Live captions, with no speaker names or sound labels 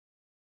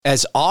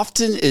As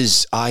often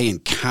as I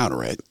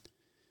encounter it,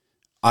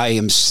 I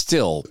am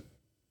still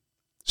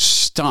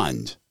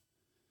stunned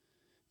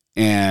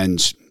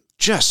and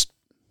just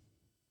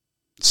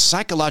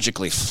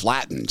psychologically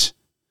flattened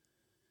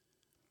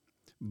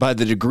by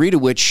the degree to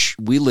which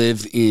we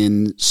live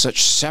in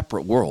such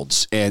separate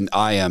worlds. And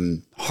I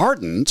am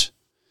heartened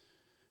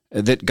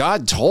that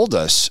God told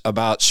us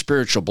about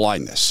spiritual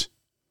blindness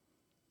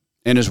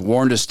and has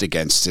warned us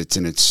against it,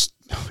 and it's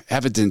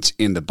evident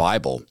in the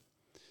Bible.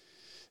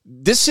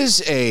 This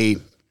is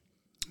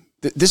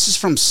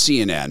from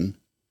CNN,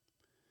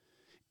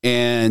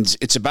 and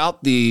it's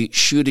about the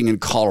shooting in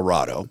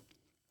Colorado.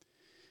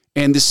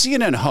 And the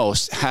CNN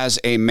host has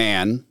a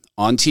man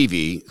on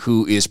TV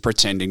who is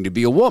pretending to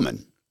be a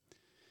woman.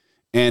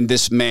 And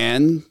this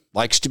man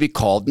likes to be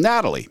called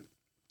Natalie.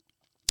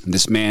 And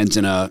this man's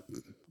in a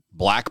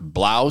black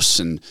blouse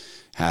and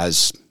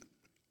has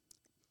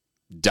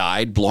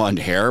dyed blonde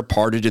hair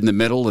parted in the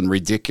middle and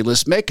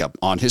ridiculous makeup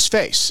on his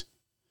face.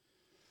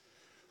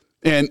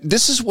 And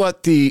this is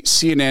what the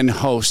CNN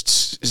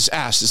host is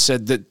asked. It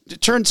said that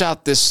it turns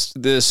out this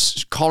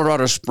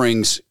Colorado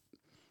Springs,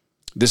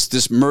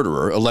 this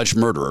murderer, alleged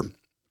murderer,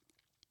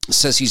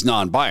 says he's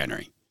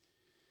non-binary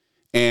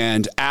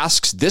and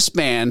asks this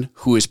man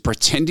who is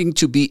pretending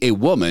to be a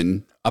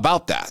woman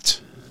about that.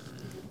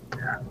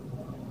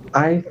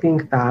 I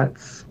think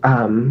that's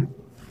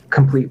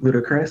complete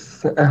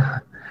ludicrous.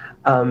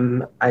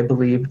 I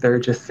believe they're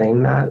just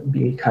saying that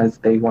because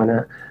they want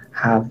to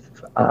have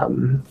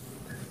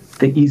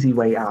the easy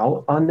way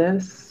out on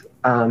this.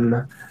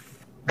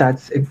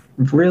 That's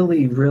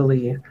really,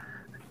 really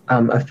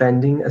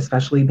offending,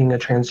 especially being a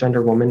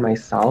transgender woman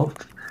myself,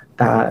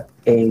 that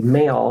a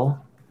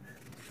male,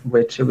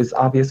 which it was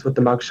obvious with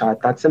the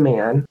mugshot, that's a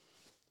man.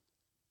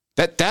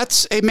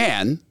 That's a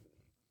man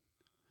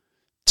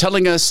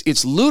telling us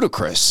it's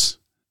ludicrous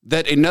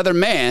that another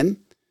man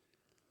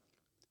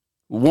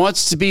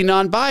wants to be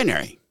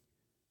non-binary.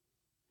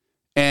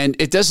 And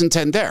it doesn't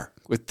end there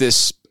with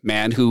this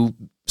man who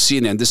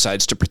CNN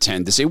decides to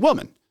pretend is a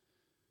woman.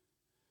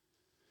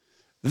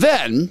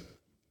 Then,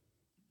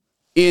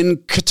 in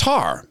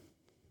Qatar,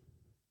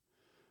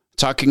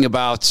 talking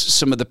about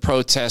some of the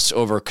protests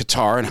over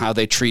Qatar and how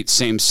they treat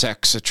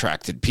same-sex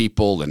attracted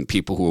people and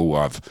people who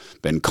have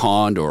been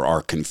conned or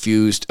are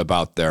confused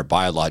about their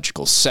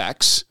biological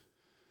sex,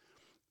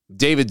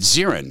 David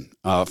Zirin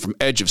from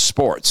Edge of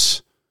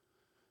Sports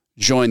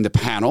joined the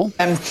panel.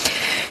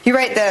 You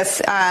write this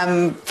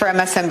for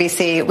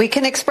MSNBC. We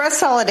can express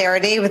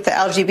solidarity with the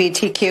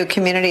LGBTQ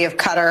community of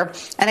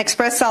Qatar and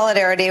express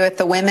solidarity with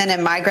the women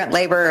and migrant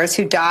laborers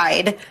who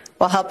died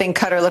while helping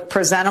Qatar look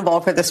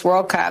presentable for this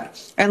World Cup,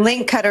 and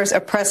link Qatar's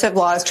oppressive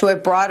laws to a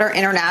broader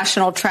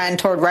international trend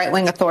toward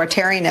right-wing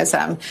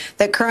authoritarianism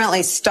that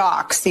currently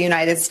stalks the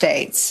United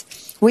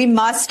States. We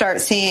must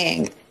start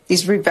seeing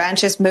these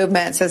revanchist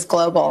movements as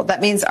global. That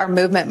means our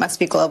movement must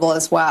be global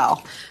as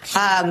well.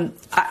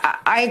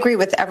 I agree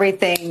with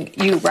everything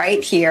you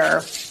write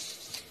here.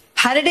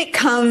 How did it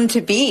come to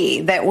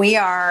be that we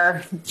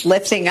are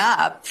lifting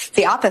up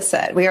the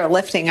opposite? We are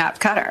lifting up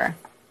Qatar.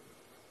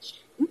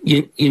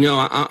 You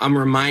know, I'm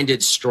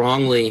reminded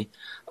strongly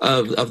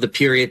of the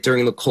period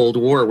during the Cold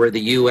War where the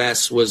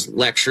U.S. was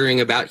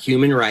lecturing about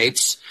human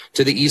rights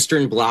to the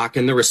Eastern Bloc,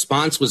 and the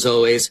response was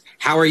always,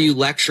 how are you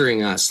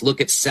lecturing us? Look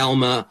at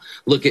Selma,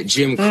 look at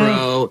Jim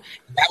Crow.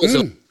 That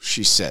was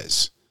she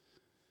says.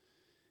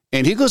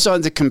 And he goes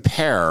on to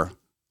compare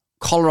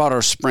Colorado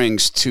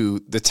Springs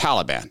to the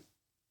Taliban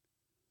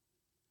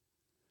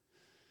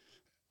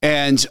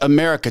and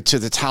America to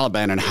the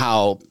Taliban and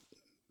how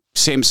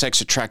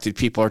same-sex attracted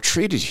people are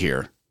treated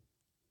here.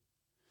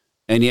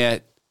 And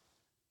yet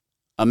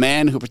a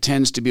man who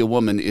pretends to be a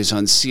woman is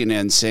on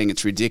CNN saying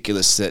it's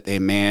ridiculous that a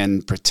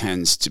man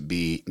pretends to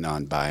be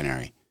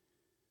non-binary.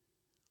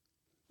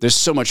 There's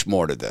so much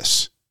more to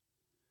this.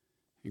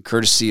 And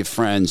courtesy of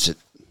friends at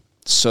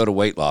Soda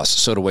Weight Loss,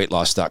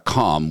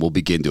 sodaweightloss.com, will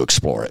begin to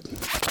explore it.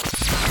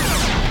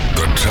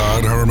 The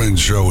Todd Herman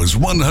Show is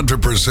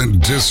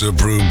 100%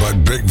 disapproved by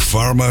big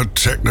pharma,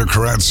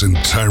 technocrats, and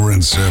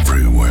tyrants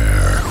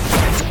everywhere.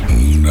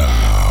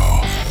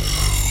 Now,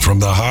 from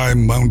the high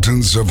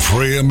mountains of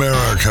free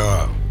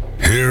America,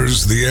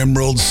 here's the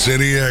Emerald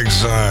City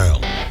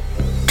exile,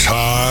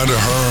 Todd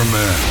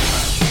Herman.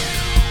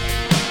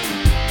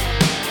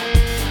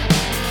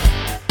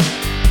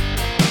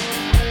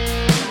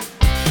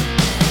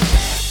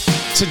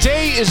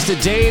 Today is the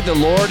day the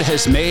Lord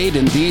has made,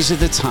 and these are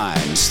the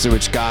times through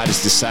which God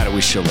has decided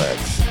we shall live.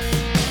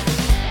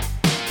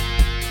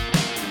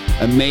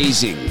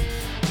 Amazing.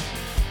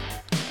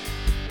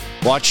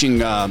 Watching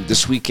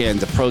this weekend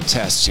the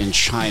protests in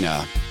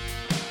China,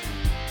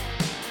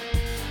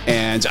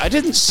 and I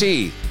didn't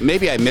see,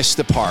 maybe I missed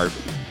the part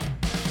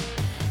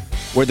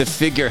where the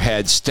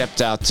figurehead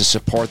stepped out to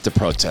support the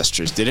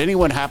protesters. Did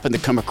anyone happen to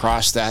come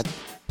across that?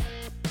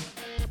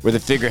 Where the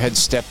figurehead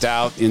stepped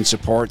out in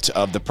support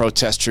of the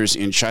protesters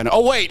in China.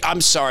 Oh, wait, I'm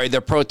sorry.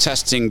 They're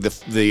protesting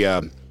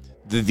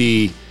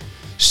the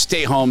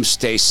stay home,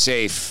 stay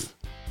safe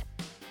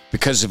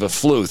because of a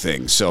flu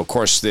thing. So, of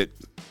course, that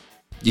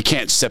You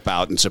can't step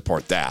out and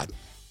support that.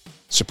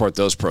 Support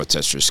those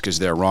protesters because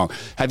they're wrong.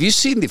 Have you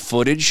seen the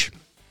footage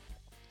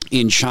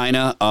in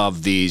China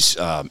of these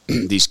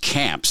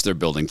camps they're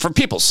building for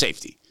people's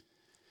safety?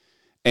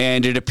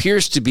 And it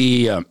appears to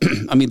be,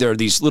 there are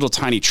these little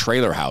tiny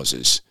trailer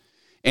houses,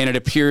 and it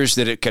appears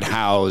that it could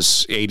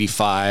house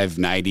 85,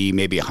 90,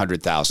 maybe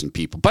 100,000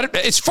 people. But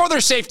it's for their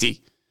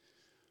safety.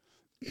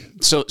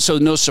 So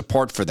no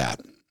support for that.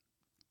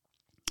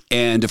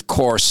 And, of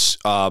course,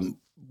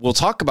 we'll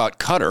talk about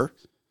Qatar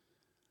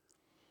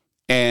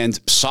and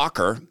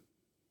soccer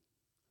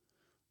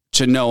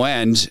to no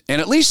end. And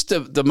at least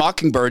the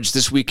Mockingbirds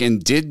this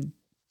weekend did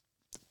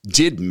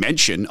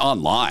mention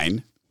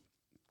online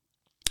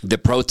the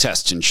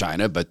protests in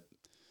China, but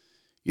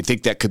you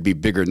think that could be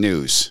bigger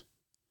news.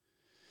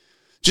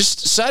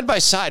 Just side by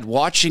side,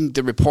 watching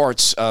the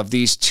reports of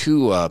these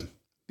two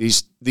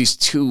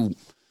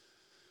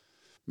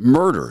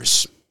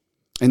murders,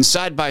 and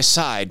side by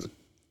side,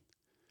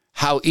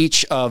 how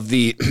each of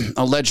the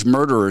alleged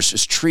murderers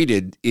is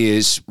treated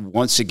is,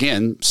 once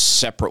again,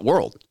 separate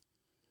world.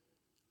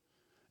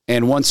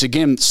 And once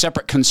again,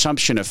 separate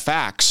consumption of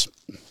facts.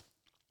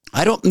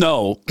 I don't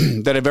know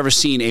that I've ever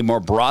seen a more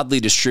broadly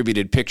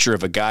distributed picture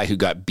of a guy who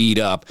got beat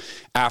up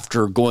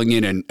after going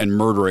in and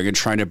murdering and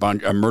trying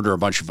to murder a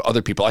bunch of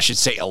other people. I should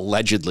say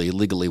allegedly.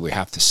 Legally, we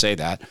have to say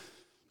that.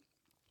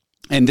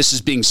 And this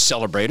is being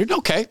celebrated.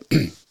 Okay.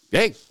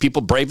 Hey,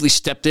 people bravely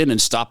stepped in and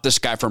stopped this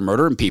guy from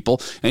murdering people,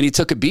 and he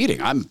took a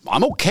beating. I'm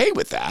okay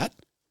with that.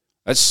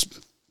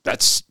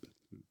 That's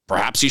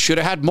perhaps he should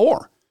have had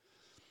more.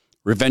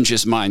 Revenge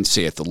is mine,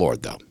 saith the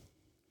Lord, though.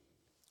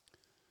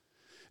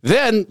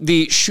 Then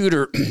the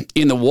shooter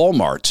in the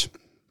Walmart,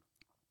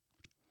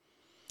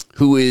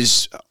 who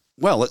is,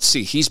 well, let's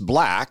see, he's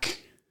black,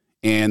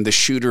 and the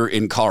shooter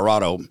in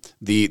Colorado,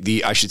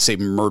 the I should say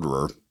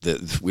murderer,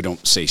 we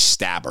don't say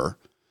stabber,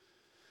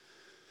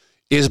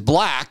 is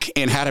black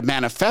and had a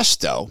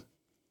manifesto,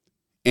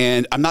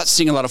 and I'm not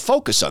seeing a lot of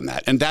focus on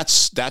that. And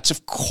that's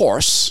of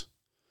course,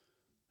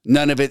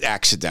 none of it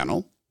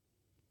accidental.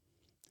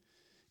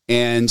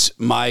 And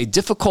my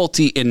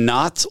difficulty in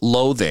not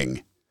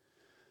loathing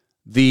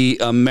the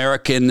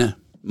American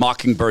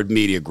Mockingbird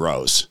Media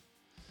grows.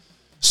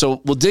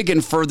 So we'll dig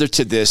in further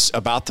to this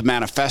about the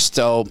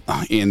manifesto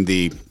in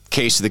the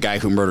case of the guy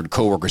who murdered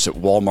coworkers at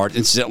Walmart.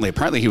 Incidentally,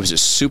 apparently he was a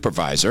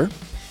supervisor.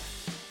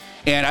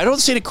 And I don't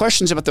see any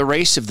questions about the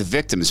race of the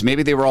victims.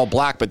 Maybe they were all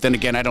black, but then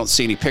again, I don't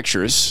see any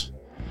pictures.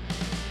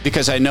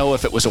 Because I know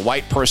if it was a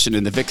white person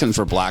and the victims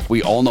were black,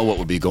 we all know what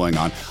would be going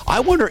on.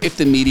 I wonder if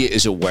the media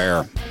is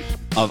aware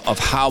of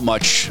how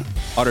much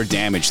utter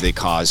damage they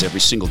cause every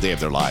single day of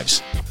their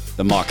lives.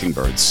 The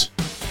Mockingbirds.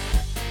 I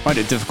find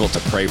it difficult to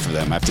pray for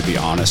them, I have to be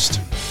honest.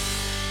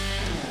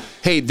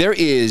 Hey, there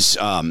is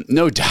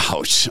no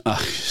doubt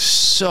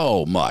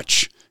so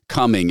much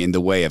coming in the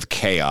way of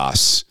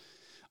chaos,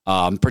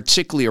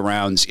 particularly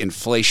around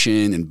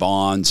inflation and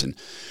bonds. And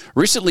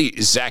recently,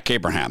 Zach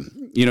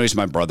Abraham, he's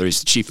my brother. He's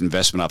the chief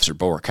investment officer at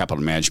Bulwark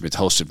Capital Management,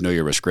 host of Know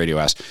Your Risk Radio,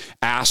 was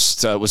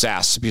asked,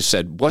 he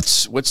said,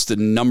 what's the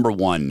number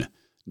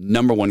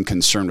one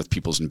concern with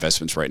people's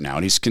investments right now?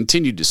 And he's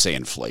continued to say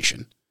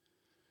inflation.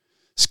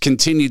 He's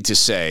continued to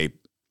say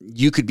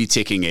you could be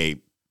taking a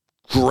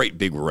great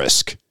big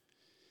risk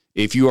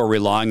if you are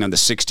relying on the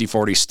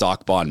 60-40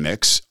 stock bond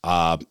mix.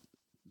 I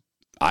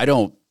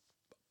don't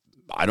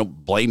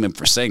blame him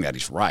for saying that.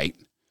 He's right.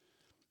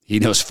 He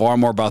knows far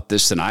more about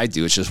this than I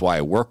do. It's just why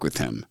I work with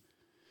him.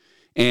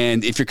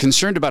 And if you're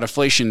concerned about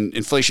inflation,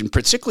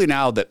 particularly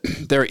now that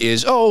there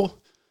is, the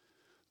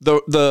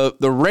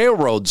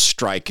railroad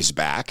strike is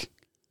back.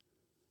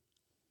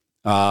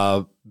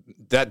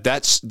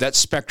 That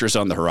specter's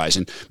on the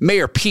horizon.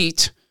 Mayor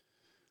Pete,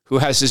 who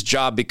has his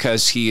job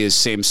because he is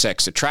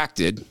same-sex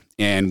attracted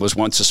and was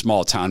once a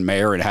small-town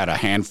mayor and had a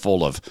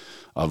handful of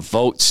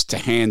votes to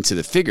hand to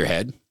the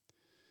figurehead,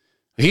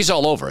 he's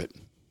all over it.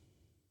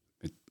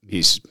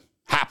 He's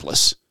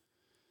hapless.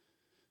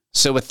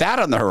 So with that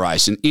on the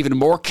horizon, even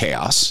more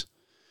chaos.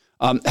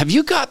 Have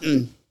you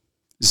gotten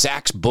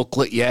Zach's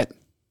booklet yet?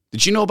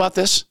 Did you know about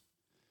this?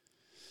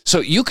 So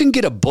you can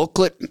get a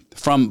booklet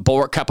from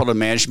Bulwark Capital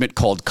Management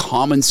called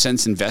Common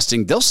Sense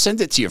Investing. They'll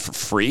send it to you for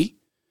free.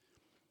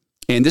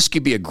 And this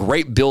could be a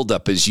great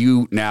buildup as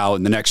you now,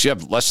 you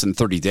have less than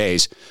 30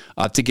 days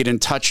to get in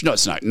touch. No,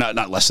 it's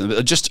not less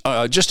than,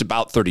 just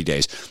about 30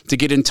 days to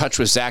get in touch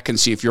with Zach and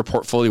see if your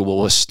portfolio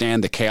will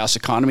withstand the chaos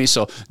economy.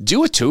 So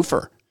do a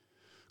twofer.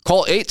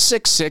 Call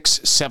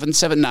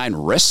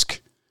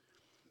 866-779-RISK.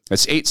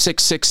 That's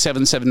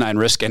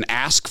 866-779-RISK and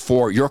ask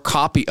for your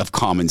copy of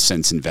Common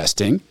Sense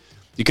Investing.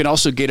 You can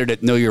also get it at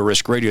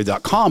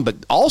knowyourriskradio.com, but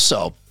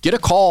also get a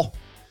call.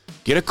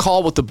 Get a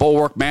call with the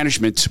Bulwark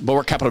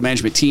Capital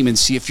Management team and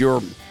see if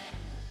your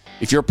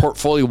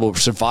portfolio will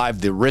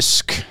survive the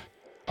risk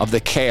of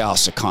the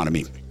chaos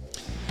economy.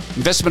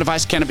 Investment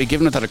advice cannot be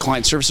given without a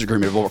client services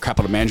agreement of Bulwark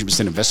Capital Management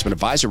and investment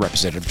advisor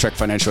representative, Trek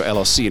Financial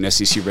LLC, and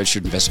SEC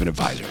registered investment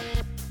advisor.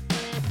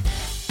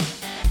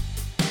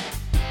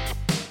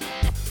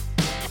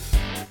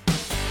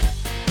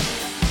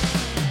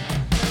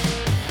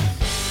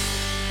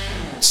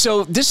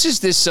 So this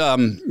is this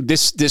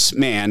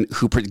man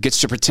who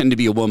gets to pretend to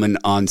be a woman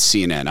on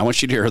CNN. I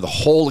want you to hear the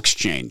whole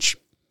exchange.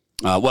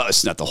 Well,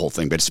 it's not the whole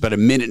thing, but it's about a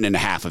minute and a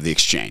half of the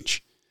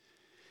exchange.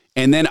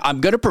 And then I'm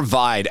going to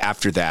provide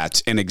after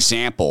that an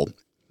example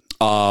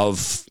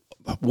of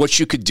what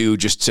you could do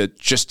just to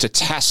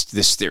test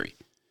this theory.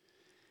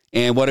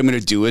 And what I'm going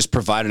to do is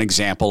provide an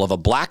example of a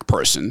black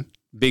person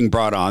being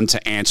brought on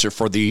to answer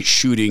for the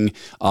shooting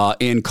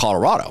in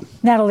Colorado.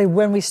 Natalie,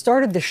 when we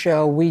started the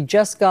show, we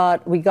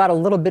got a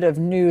little bit of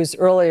news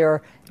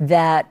earlier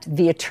that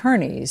the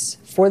attorneys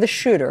for the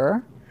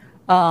shooter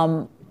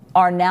are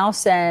now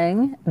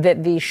saying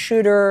that the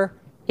shooter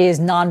is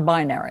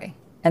non-binary,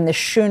 and the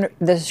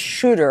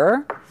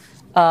shooter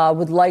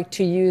would like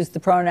to use the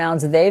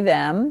pronouns they,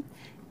 them.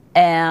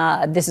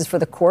 And this is for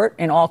the court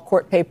in all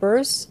court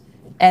papers,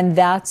 and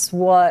that's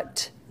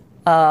what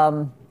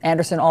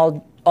Anderson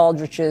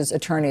Aldrich's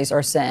attorneys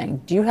are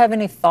saying. Do you have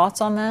any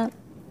thoughts on that?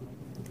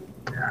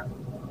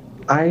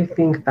 I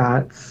think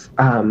that's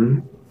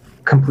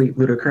complete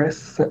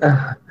ludicrous.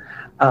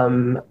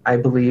 I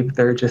believe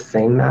they're just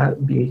saying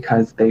that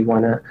because they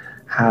want to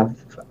have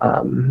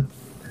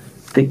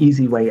the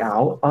easy way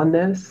out on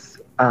this.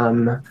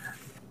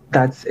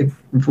 That's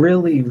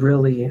really,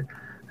 really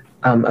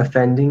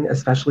offending,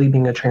 especially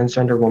being a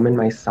transgender woman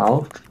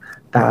myself,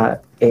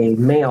 that a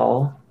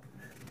male,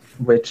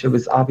 which it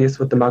was obvious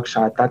with the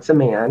mugshot, that's a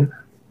man.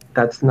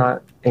 That's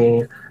not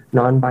a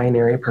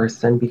non-binary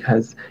person,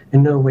 because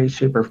in no way,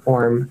 shape, or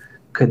form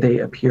could they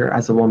appear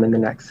as a woman the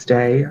next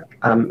day.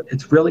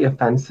 It's really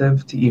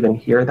offensive to even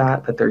hear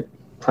that they're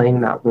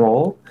playing that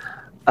role.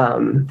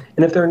 And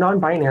if they're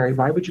non-binary,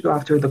 why would you go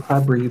after the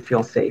club where you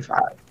feel safe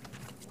at?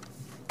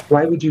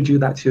 Why would you do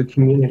that to a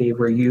community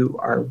where you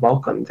are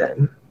welcomed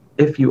in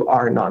if you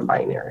are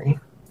non-binary?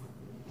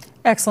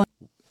 Excellent.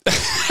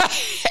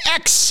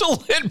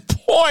 Excellent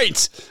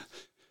point.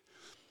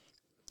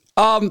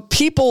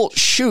 People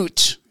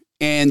shoot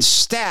and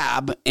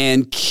stab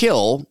and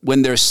kill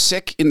when they're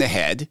sick in the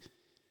head.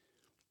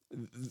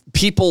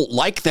 People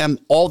like them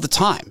all the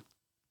time.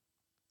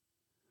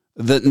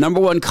 The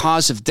number one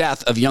cause of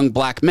death of young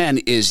black men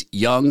is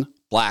young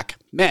black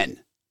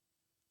men,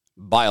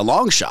 by a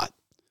long shot.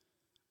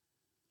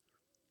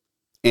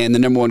 And the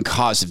number one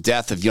cause of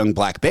death of young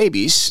black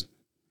babies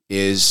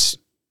is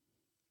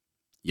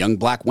young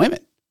black women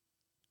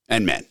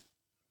and men,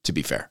 to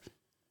be fair.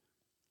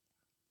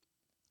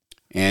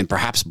 And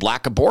perhaps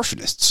black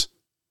abortionists.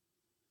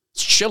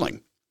 It's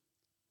chilling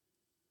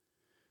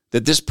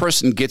that this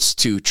person gets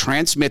to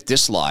transmit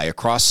this lie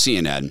across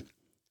CNN,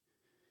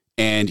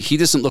 and he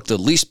doesn't look the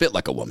least bit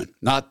like a woman.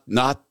 Not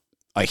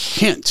a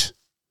hint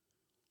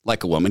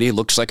like a woman. He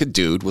looks like a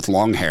dude with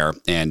long hair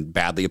and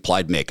badly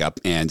applied makeup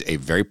and a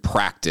very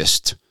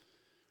practiced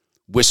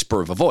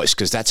whisper of a voice,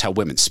 because that's how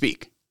women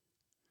speak.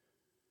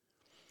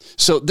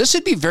 So this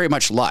would be very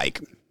much like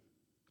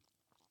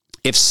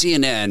if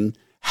CNN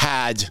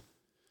had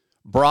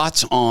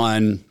brought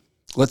on,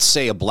 let's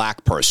say, a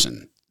black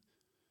person,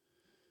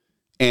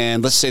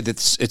 and let's say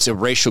that it's a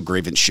racial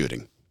grievance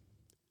shooting.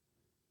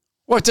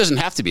 Or it doesn't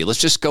have to be.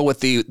 Let's just go with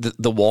the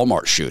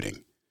Walmart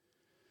shooting.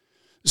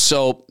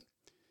 So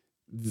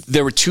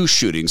there were two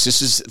shootings.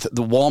 This is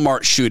the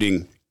Walmart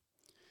shooting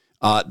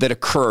that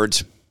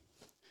occurred,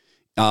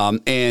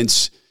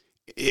 and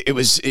it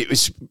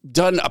was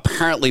done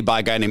apparently by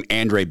a guy named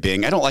Andre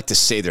Bing. I don't like to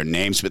say their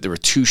names, but there were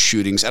two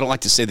shootings. I don't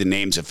like to say the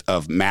names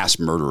of mass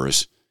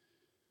murderers.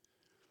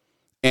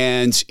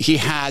 And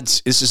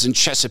this is in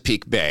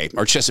Chesapeake Bay,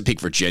 or Chesapeake,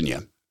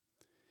 Virginia.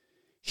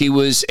 He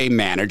was a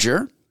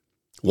manager,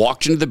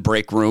 walked into the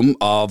break room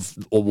of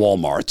a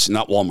Walmart,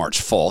 not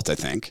Walmart's fault, I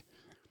think,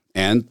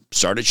 and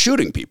started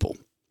shooting people.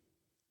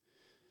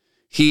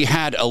 He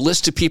had a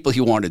list of people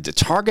he wanted to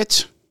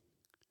target.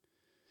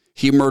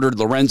 He murdered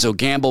Lorenzo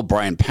Gamble,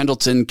 Brian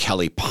Pendleton,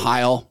 Kelly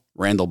Pyle,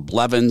 Randall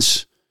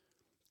Blevins,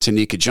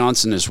 Tanika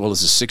Johnson, as well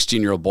as a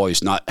 16-year-old boy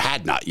who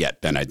had not yet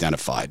been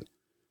identified.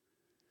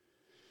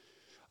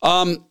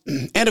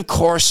 And of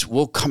course,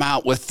 we'll come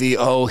out with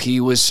he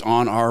was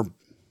on our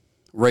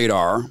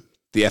radar.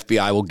 The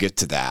FBI will get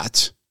to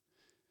that.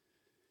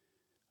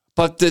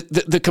 But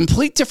the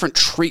complete different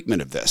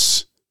treatment of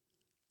this.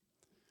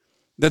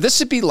 Now, this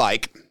would be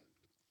like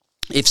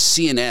if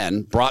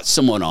CNN brought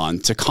someone on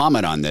to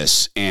comment on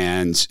this,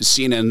 and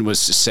CNN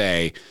was to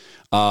say,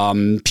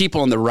 people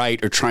on the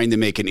right are trying to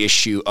make an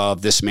issue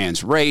of this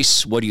man's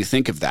race. What do you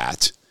think of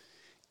that?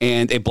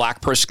 And a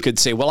black person could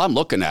say, well, I'm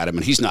looking at him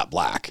and he's not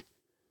black.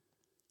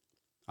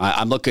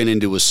 I'm looking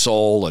into his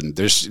soul, and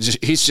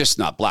he's just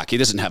not black. He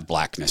doesn't have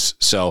blackness.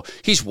 So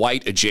he's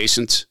white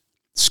adjacent.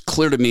 It's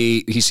clear to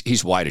me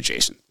he's white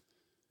adjacent.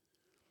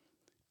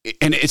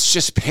 And it's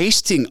just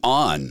pasting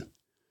on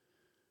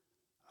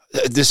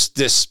this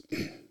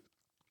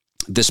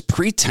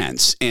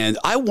pretense. And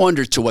I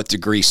wonder to what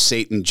degree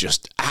Satan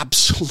just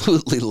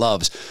absolutely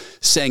loves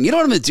saying, you know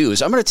what I'm going to do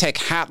is I'm going to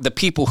take the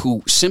people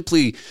who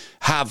simply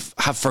have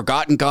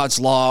forgotten God's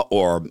law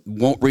or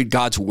won't read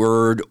God's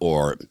word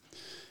or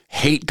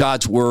hate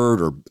God's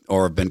word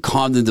or have been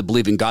conned into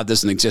believing God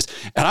doesn't exist.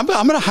 And I'm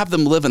going to have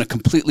them live in a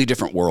completely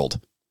different world.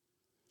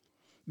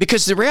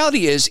 Because the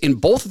reality is, in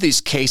both of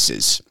these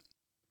cases,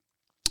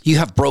 you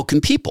have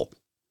broken people.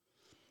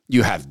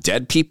 You have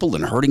dead people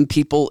and hurting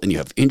people, and you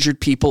have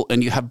injured people,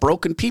 and you have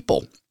broken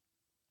people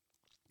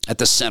at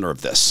the center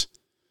of this.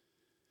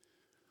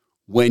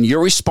 When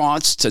your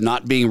response to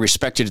not being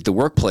respected at the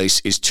workplace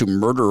is to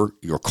murder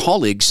your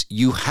colleagues,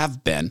 you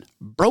have been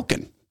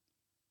broken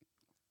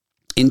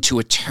into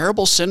a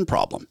terrible sin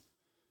problem.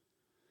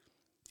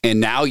 And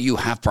now you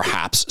have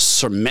perhaps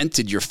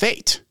cemented your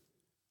fate.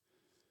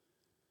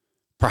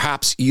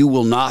 Perhaps you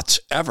will not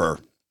ever,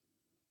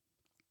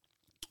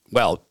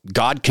 well,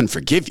 God can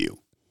forgive you.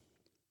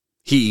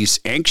 He's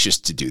anxious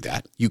to do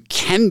that. You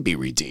can be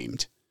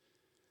redeemed.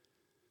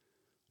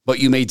 But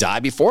you may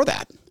die before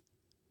that.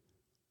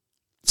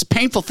 It's a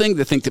painful thing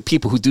to think that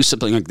people who do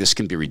something like this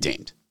can be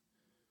redeemed.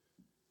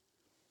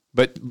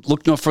 But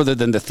look no further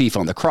than the thief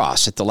on the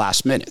cross at the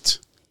last minute.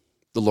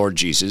 The Lord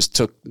Jesus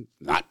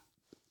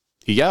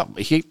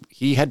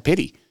he had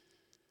pity.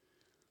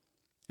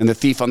 And the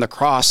thief on the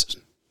cross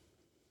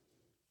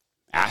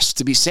asked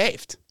to be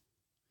saved.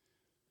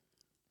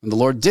 And the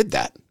Lord did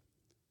that.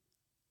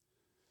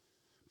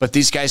 But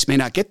these guys may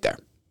not get there.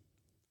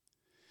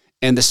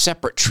 And the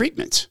separate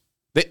treatment.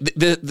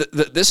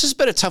 This has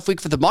been a tough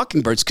week for the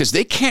Mockingbirds because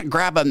they can't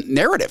grab a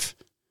narrative.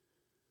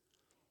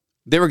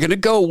 They were going to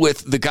go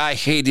with the guy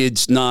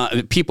hated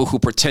people who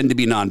pretend to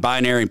be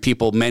non-binary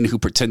and men who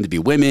pretend to be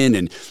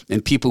women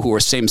and people who are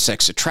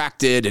same-sex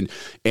attracted.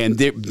 And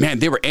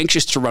they were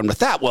anxious to run with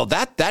that. Well,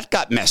 that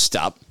got messed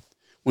up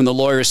when the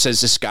lawyer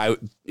says this guy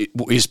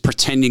is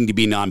pretending to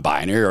be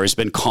non-binary or has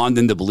been conned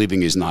into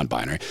believing he's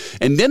non-binary.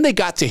 And then they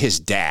got to his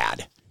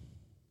dad.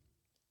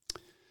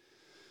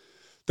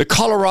 The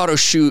Colorado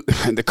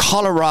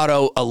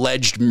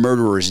alleged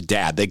murderer's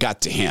dad, they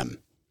got to him.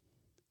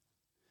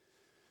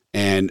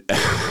 And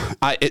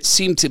it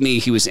seemed to me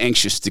he was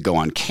anxious to go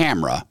on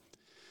camera.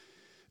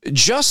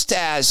 Just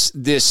as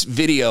this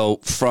video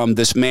from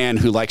this man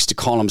who likes to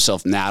call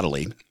himself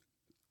Natalie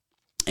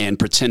and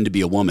pretend to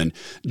be a woman,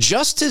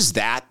 just as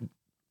that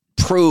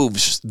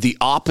proves the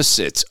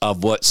opposite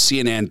of what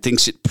CNN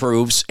thinks it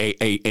proves,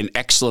 an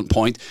excellent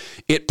point,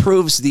 it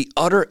proves the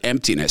utter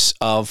emptiness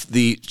of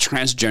the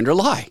transgender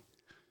lie.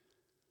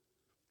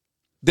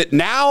 That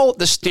now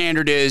the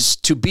standard is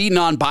to be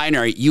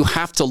non-binary, you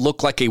have to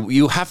look like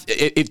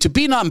to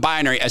be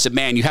non-binary as a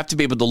man, you have to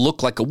be able to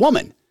look like a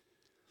woman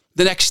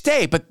the next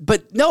day.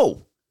 But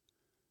no,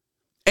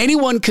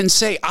 anyone can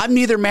say, I'm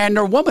neither man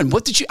nor woman.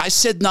 I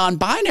said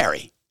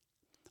non-binary.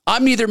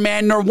 I'm neither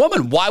man nor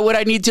woman. Why would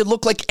I need to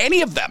look like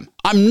any of them?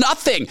 I'm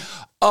nothing.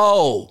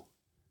 Oh,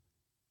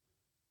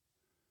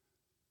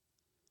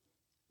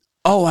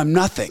 I'm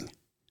nothing.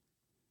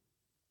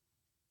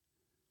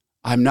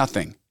 I'm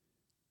nothing.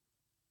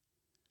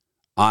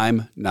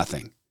 I'm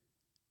nothing.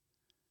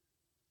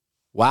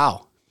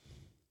 Wow.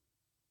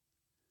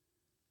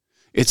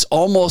 It's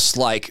almost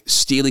like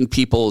stealing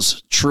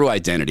people's true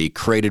identity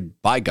created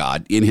by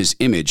God in his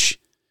image.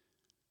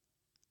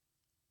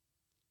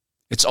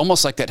 It's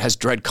almost like that has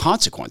dread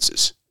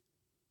consequences.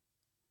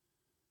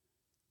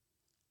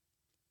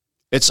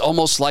 It's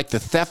almost like the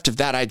theft of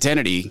that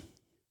identity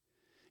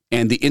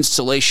and the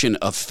installation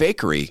of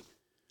fakery.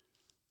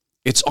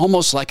 It's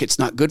almost like it's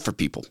not good for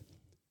people.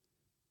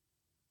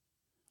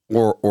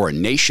 Or a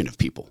nation of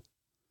people.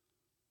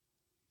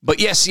 But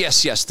yes,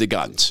 the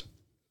guns.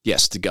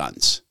 Yes, the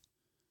guns.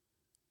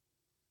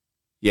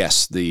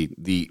 Yes, the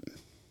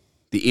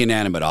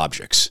inanimate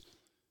objects.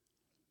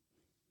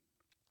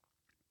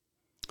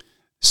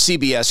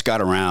 CBS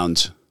got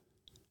around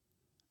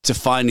to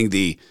finding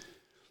the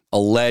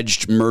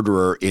alleged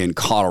murderer in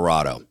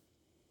Colorado,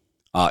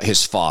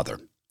 his father.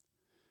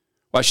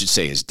 Well, I should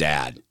say his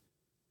dad.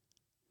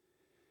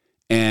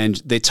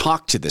 And they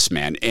talk to this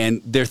man,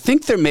 and they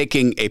think they're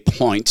making a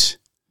point,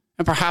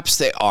 and perhaps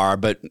they are,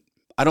 but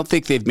I don't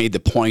think they've made the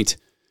point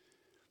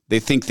they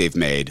think they've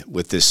made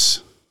with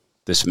this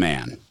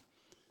man.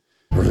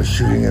 There was a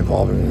shooting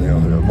involving,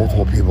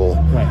 multiple people.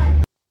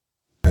 Right.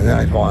 And then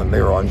I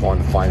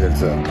wanted to find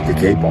it's the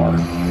gay bar.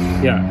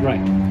 Yeah, right.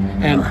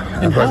 And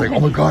I was like, oh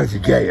my God, is he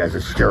gay? I was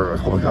just scared. I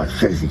was, oh my God,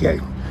 shit, is he gay?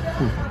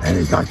 And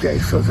he's not gay,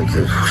 so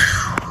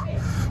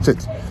it's like,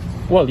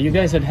 well, you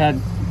guys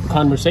had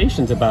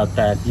conversations about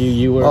that.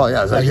 You were. Oh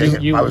yeah,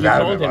 you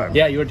told him.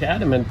 Yeah, you were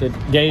adamant that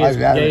gay is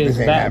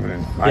bad.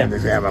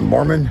 I'm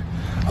Mormon.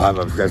 I'm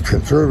a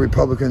conservative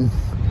Republican,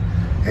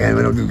 and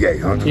we don't do gay.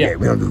 We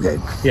don't do gay.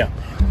 Yeah.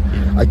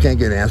 I can't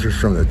get answers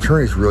from the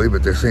attorneys really,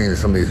 but they're saying that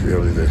some of these,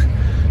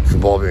 it's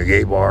involving a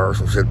gay bar or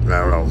some shit.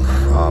 I don't know.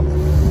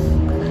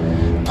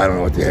 I don't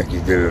know what the heck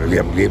you did. We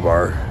have a gay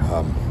bar.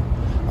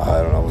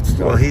 I don't know what's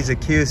going on. Well, he's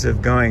accused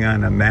of going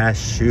on a mass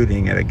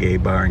shooting at a gay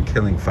bar and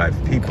killing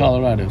 5 people.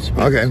 Colorado.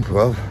 Okay,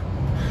 well,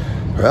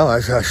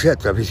 that's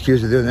shit. If he's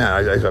accused of doing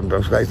that, I'm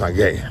surprised he's not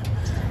gay.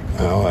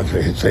 I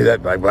could say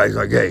that, but he's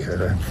not gay.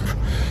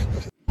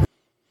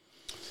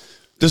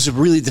 Those are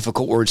really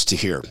difficult words to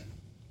hear.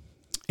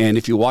 And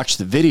if you watch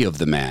the video of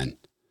the man,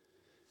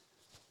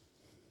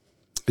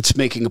 It's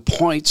making a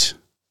point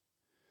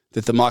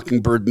that the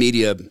Mockingbird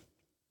Media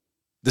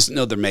doesn't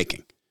know they're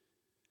making.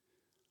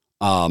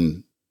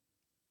 The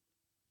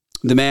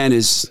man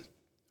is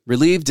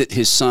relieved that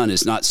his son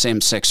is not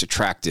same-sex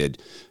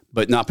attracted,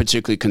 but not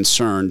particularly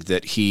concerned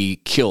that he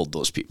killed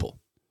those people.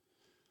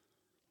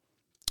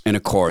 And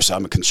of course,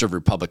 I'm a conservative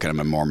Republican. I'm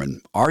a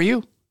Mormon. Are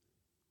you?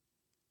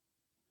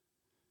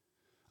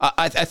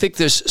 I think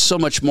there's so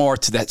much more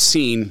to that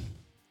scene,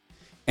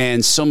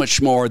 and so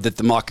much more that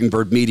the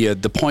Mockingbird Media,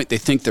 the point they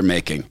think they're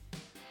making,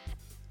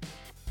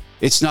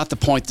 it's not the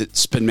point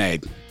that's been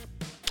made.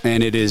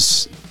 And it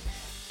is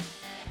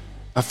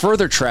a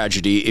further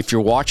tragedy if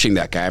you're watching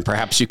that guy, and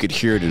perhaps you could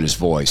hear it in his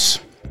voice.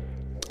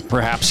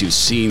 Perhaps you've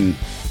seen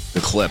the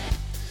clip,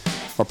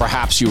 or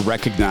perhaps you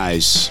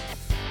recognize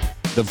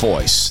the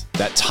voice,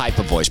 that type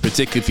of voice,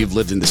 particularly if you've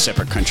lived in the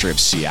separate country of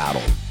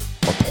Seattle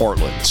or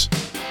Portland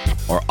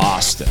or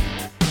Austin.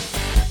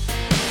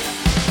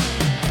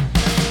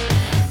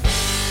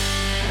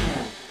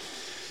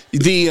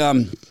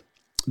 The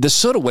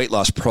soda weight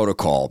loss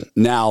protocol,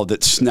 now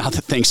that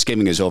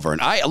Thanksgiving is over,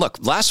 and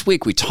last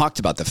week we talked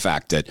about the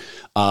fact that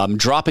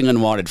dropping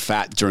unwanted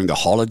fat during the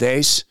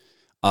holidays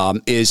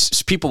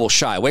is people will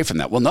shy away from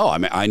that. Well, no,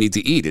 I need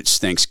to eat. It's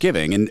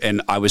Thanksgiving,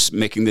 and I was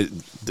making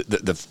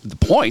the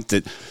point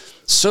that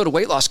soda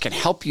weight loss can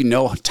help you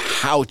know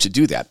how to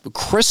do that. But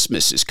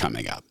Christmas is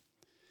coming up.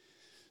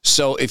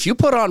 So if you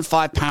put on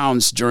 5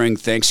 pounds during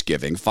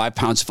Thanksgiving, 5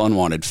 pounds of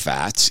unwanted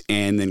fat,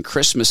 and then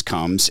Christmas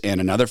comes and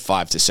another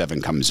 5 to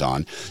 7 comes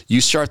on, you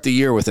start the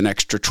year with an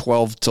extra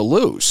 12 to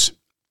lose,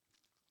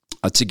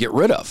 to get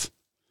rid of.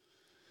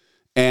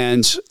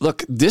 And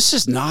look, this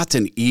is not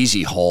an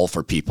easy haul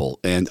for people.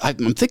 And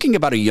I'm thinking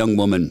about a young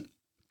woman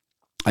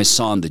I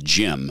saw in the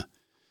gym,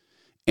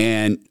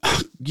 and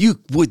you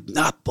would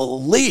not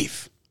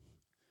believe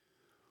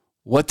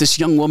what this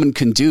young woman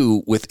can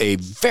do with a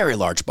very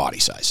large body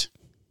size.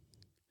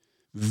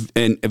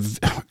 And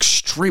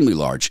extremely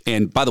large.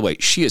 And by the way,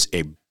 she is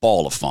a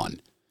ball of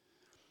fun.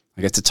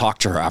 I got to talk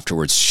to her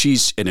afterwards.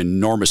 She's an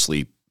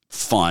enormously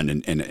fun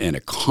and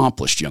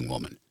accomplished young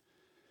woman.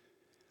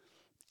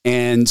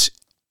 And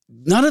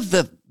none of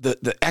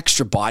the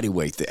extra body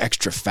weight, the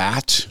extra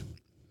fat,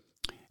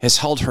 has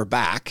held her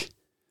back,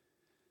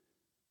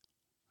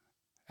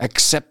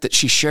 except that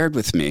she shared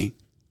with me,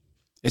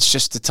 it's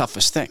just the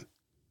toughest thing.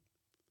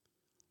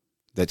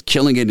 That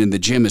killing it in the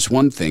gym is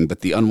one thing,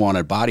 but the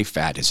unwanted body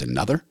fat is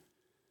another.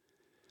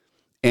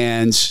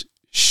 And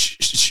she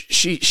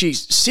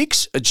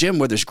seeks a gym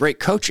where there's great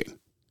coaching.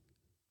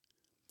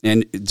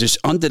 And there's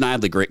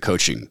undeniably great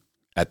coaching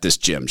at this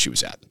gym she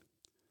was at.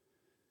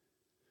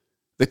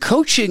 The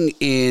coaching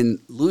in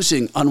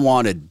losing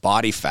unwanted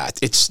body fat,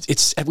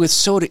 it's with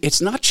soda, it's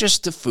not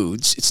just the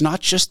foods, it's not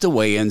just the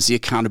weigh-ins, the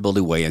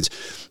accountability weigh-ins,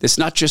 it's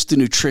not just the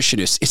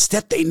nutritionists, it's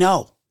that they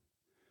know.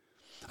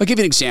 I'll give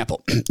you an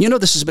example. You know,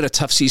 this has been a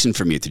tough season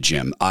for me at the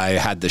gym. I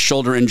had the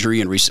shoulder injury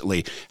and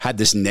recently had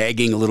this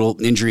nagging little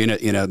injury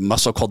in a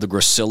muscle called the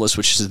gracilis,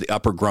 which is the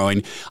upper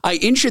groin. I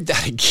injured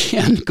that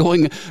again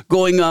going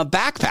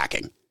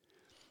backpacking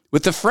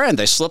with a friend.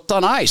 I slipped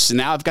on ice, and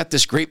now I've got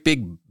this great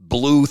big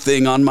blue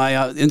thing on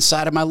my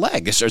inside of my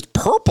leg. It's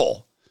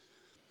purple.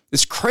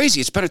 It's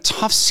crazy. It's been a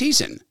tough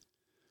season.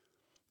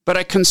 But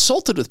I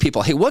consulted with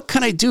people. Hey, what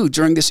can I do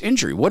during this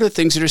injury? What are the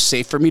things that are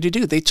safe for me to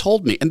do? They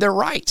told me, and they're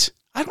right.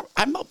 I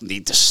don't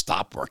need to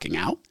stop working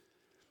out.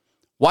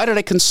 Why did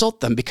I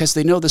consult them? Because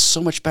they know this so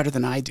much better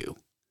than I do.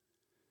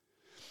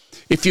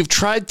 If you've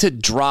tried to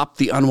drop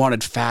the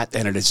unwanted fat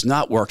and it has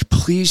not worked,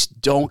 please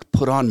don't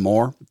put on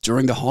more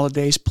during the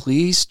holidays.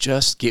 Please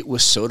just get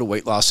with Soda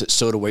Weight Loss at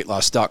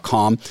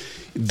sodaweightloss.com.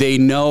 They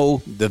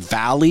know the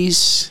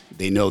valleys.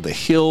 They know the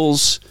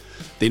hills.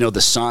 They know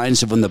the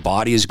signs of when the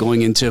body is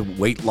going into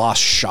weight loss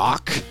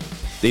shock.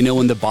 They know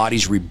when the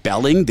body's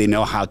rebelling. They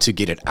know how to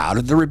get it out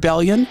of the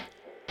rebellion.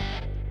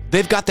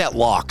 They've got that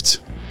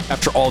locked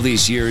after all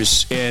these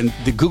years, and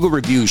the Google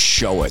reviews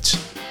show it.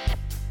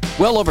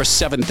 Well over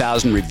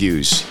 7,000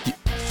 reviews.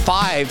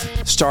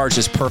 5 stars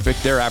is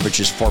perfect. Their average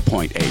is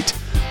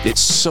 4.8.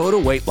 It's Soda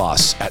Weight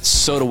Loss at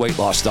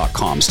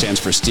sodaweightloss.com. Stands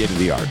for state of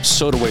the art.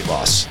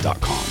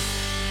 sodaweightloss.com.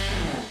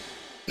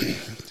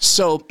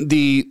 So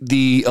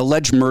the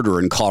alleged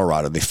murderer in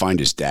Colorado, they find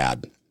his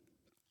dad.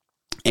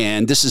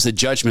 And this is a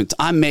judgment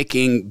I'm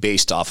making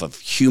based off of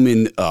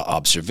human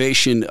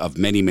observation of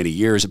many, many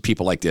years of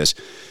people like this.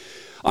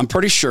 I'm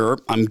pretty sure,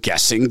 I'm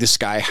guessing this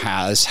guy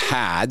has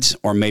had,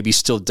 or maybe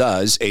still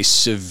does, a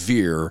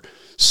severe,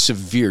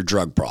 severe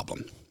drug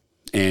problem.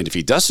 And if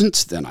he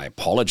doesn't, then I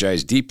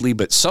apologize deeply,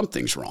 but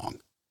something's wrong.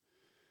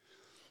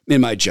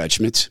 In my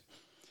judgment,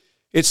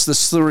 it's the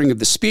slurring of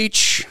the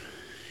speech,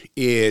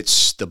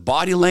 it's the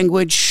body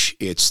language,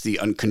 it's the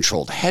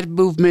uncontrolled head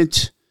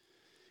movement.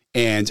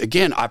 And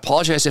again, I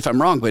apologize if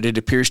I'm wrong, but it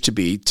appears to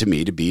me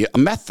to be a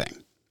meth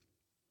thing.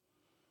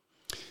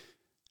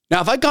 Now,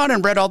 have I gone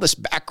and read all this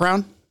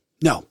background?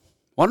 No.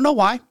 Want to know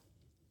why?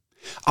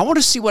 I want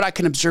to see what I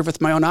can observe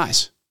with my own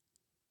eyes.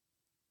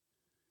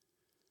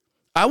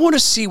 I want to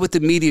see what the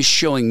media is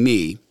showing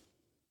me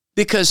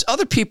because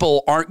other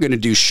people aren't going to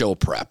do show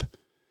prep.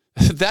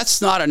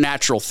 That's not a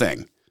natural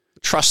thing.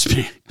 Trust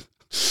me.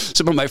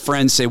 Some of my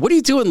friends say, what are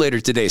you doing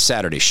later today,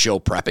 Saturday? Show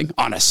prepping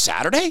on a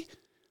Saturday?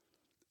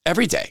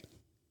 Every day.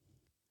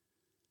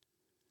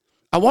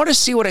 I want to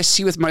see what I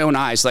see with my own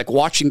eyes, like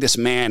watching this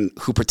man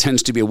who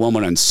pretends to be a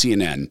woman on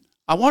CNN.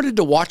 I wanted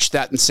to watch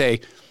that and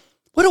say,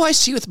 what do I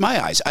see with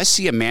my eyes? I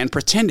see a man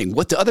pretending.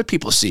 What do other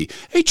people see?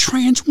 A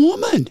trans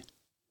woman.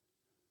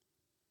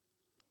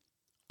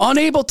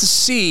 Unable to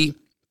see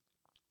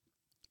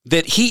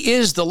that he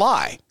is the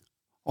lie.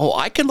 Oh,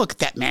 I can look at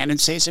that man and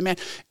say it's a man.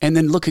 And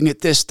then looking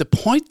at this, the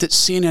point that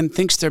CNN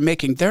thinks they're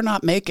making, they're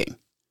not making.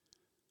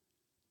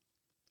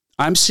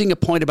 I'm seeing a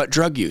point about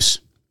drug use.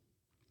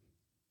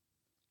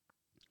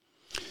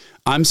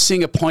 I'm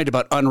seeing a point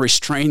about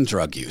unrestrained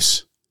drug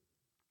use.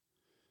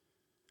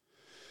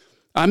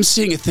 I'm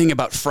seeing a thing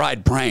about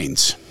fried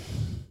brains.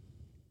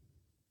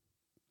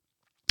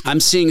 I'm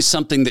seeing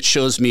something that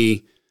shows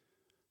me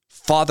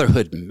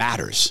fatherhood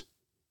matters.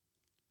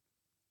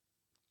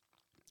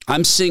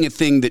 I'm seeing a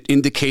thing that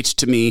indicates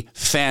to me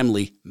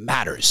family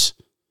matters.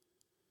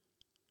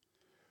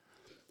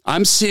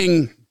 I'm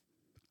seeing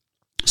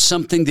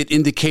something that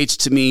indicates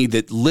to me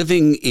that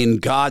living in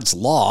God's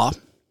law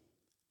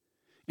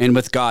and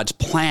with God's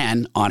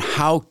plan on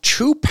how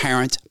to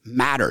parent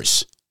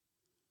matters.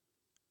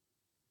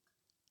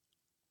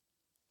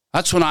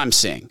 That's what I'm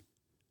seeing.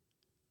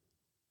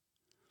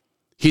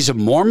 He's a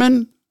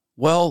Mormon?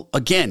 Well,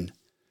 again,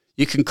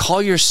 you can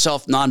call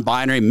yourself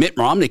non-binary. Mitt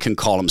Romney can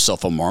call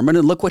himself a Mormon,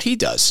 and look what he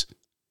does.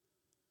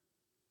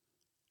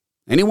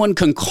 Anyone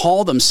can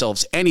call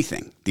themselves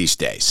anything these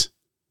days.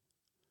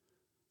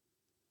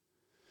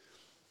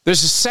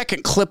 There's a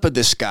second clip of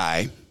this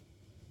guy,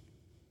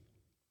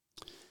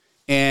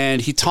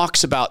 and he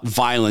talks about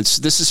violence.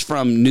 This is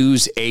from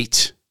News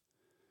 8,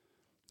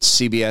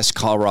 CBS,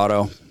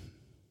 Colorado.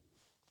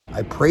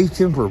 I praised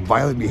him for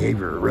violent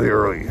behavior really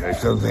early. I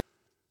still think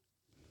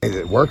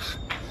it works.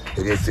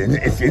 It's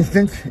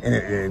instant,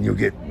 and you'll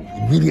get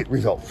immediate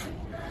results.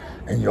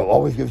 And you'll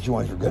always get what you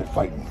want if you're good at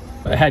fighting.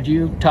 Had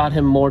you taught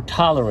him more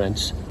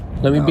tolerance,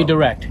 let me be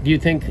direct. Do you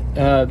think,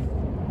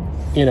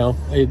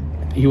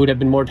 he would have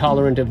been more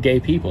tolerant of gay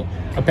people?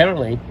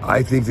 Apparently.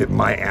 I think that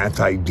my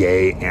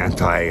anti-gay,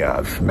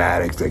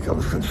 anti-Semitic, they call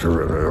it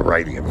conservative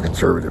writing. I'm a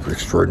conservative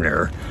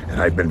extraordinaire,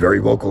 and I've been very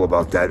vocal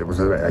about that.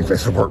 I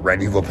support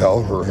Randy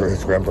Lopel,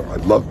 his grandpa. I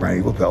love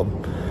Randy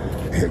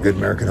Lopel. He's a good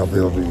American.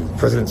 Hopefully he'll be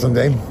president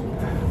someday.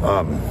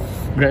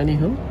 Randy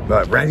who?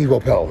 Randy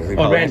Lopel.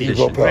 Randy.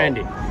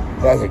 Randy.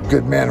 That's a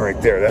good man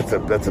right there. That's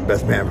the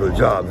best man for the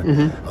job.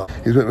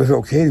 Mm-hmm. It was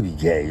okay to be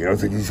gay.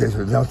 It's like he says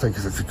now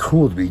it's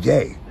cool to be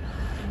gay.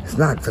 It's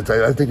not.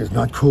 I think it's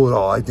not cool at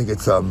all. I think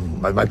it's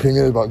my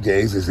opinion about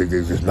gays is that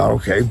it's just not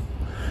okay.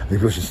 I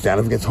think we should stand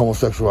up against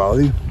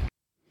homosexuality.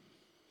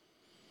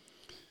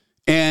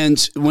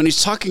 And when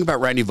he's talking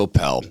about Randy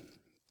Lopel,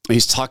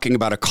 he's talking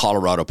about a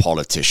Colorado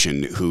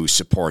politician who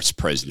supports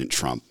President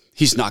Trump.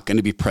 He's not going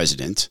to be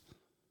president.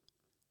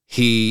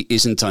 He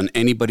isn't on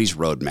anybody's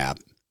roadmap.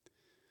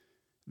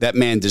 That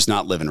man does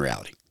not live in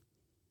reality.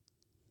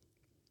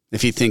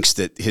 If he thinks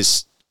that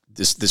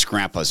this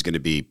grandpa is going to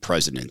be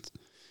president.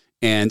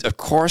 And of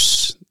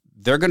course,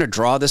 they're going to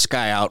draw this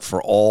guy out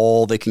for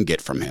all they can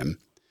get from him.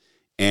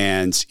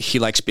 And he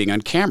likes being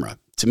on camera.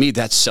 To me,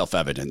 that's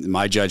self-evident. In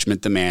my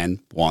judgment, the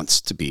man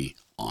wants to be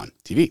on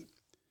TV.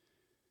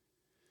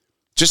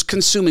 Just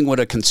consuming what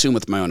I consume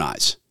with my own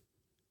eyes.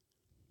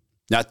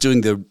 Not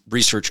doing the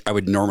research I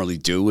would normally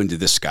do into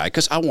this guy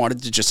because I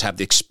wanted to just have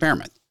the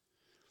experiment.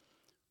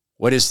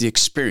 What is the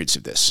experience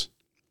of this?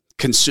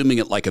 Consuming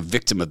it like a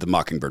victim of the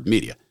Mockingbird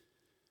Media.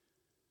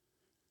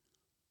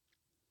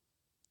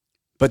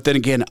 But then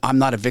again, I'm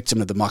not a victim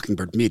of the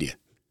Mockingbird Media.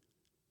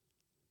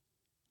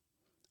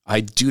 I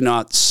do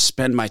not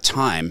spend my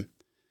time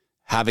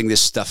having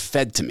this stuff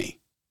fed to me.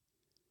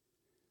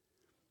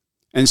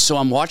 And so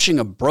I'm watching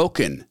a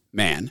broken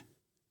man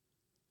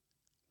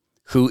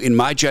who, in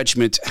my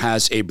judgment,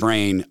 has a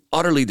brain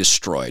utterly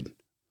destroyed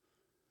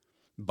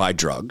by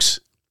drugs,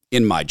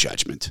 in my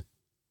judgment.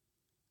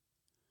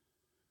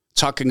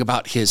 Talking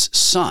about his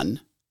son,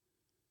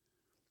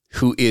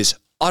 who is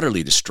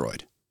utterly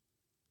destroyed,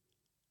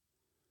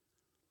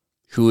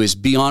 who is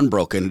beyond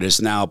broken and has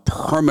now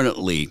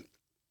permanently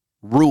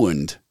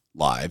ruined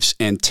lives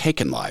and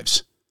taken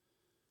lives.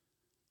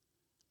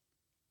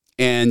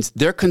 And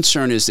their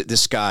concern is that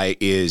this guy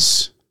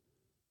is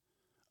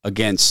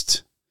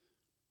against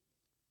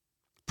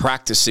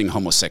practicing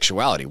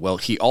homosexuality. Well,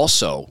 he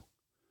also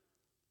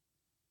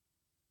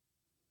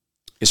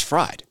is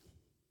fried.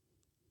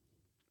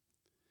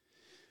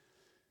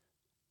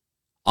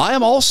 I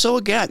am also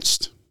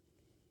against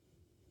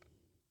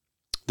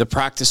the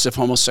practice of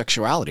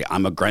homosexuality.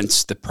 I'm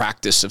against the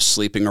practice of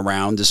sleeping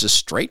around as a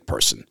straight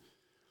person.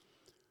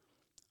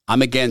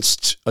 I'm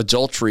against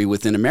adultery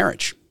within a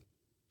marriage.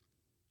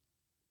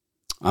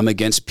 I'm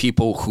against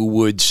people who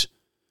would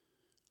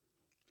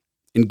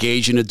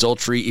engage in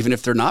adultery even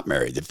if they're not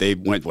married. If they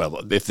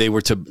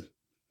were to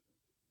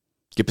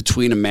get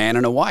between a man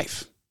and a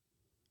wife.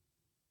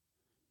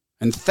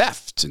 and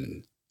theft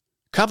and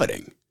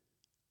coveting.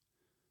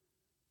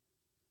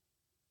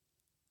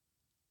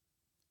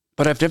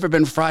 But I've never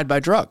been fried by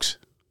drugs.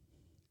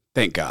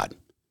 Thank God.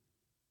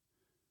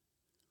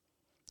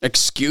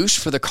 Excuse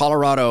for the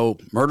Colorado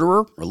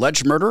murderer, or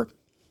alleged murderer?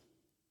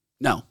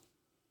 No.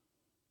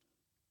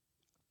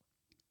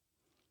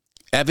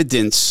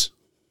 Evidence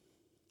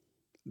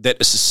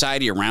that a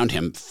society around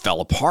him fell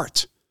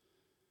apart.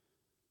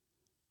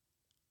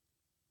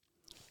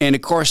 And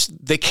of course,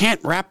 they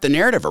can't wrap the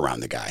narrative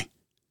around the guy.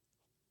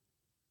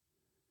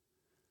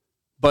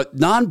 But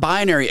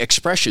non-binary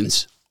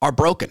expressions are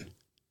broken.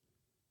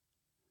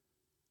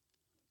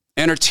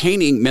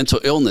 Entertaining mental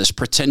illness,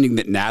 pretending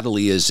that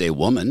Natalie is a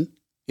woman,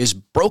 is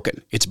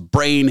broken. It's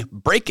brain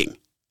breaking.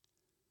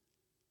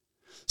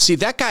 See,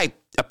 that guy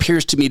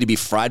appears to me to be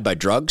fried by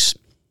drugs.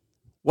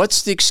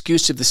 What's the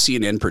excuse of the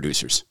CNN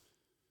producers?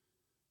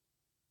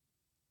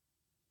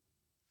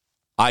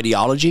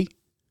 Ideology?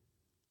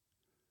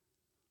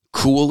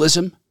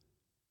 Coolism?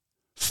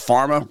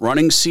 Pharma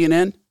running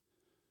CNN?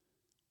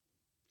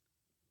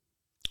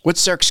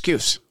 What's their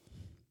excuse?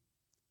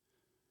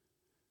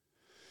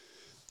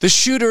 The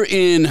shooter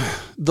in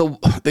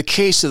the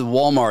case of the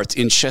Walmart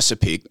in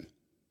Chesapeake,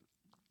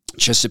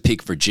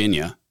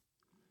 Virginia,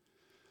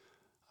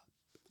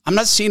 I'm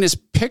not seeing his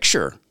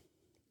picture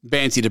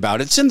bandied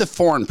about. It's in the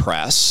foreign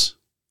press.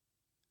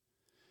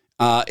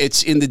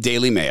 It's in the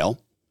Daily Mail.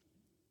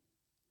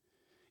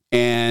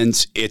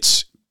 And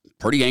it's a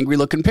pretty angry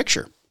looking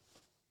picture.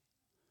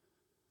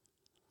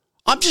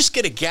 I'm just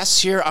going to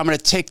guess here. I'm going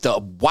to take the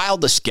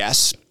wildest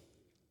guess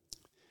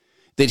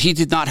that he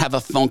did not have a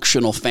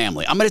functional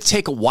family. I'm going to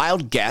take a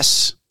wild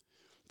guess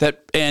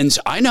that, and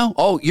I know,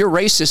 oh, you're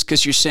racist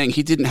because you're saying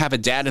he didn't have a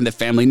dad in the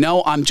family.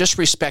 No, I'm just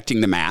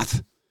respecting the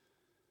math.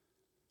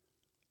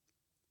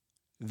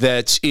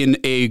 That in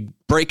a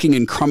breaking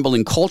and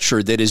crumbling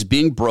culture that is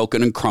being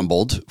broken and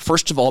crumbled,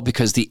 first of all,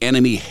 because the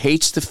enemy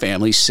hates the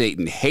family,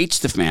 Satan hates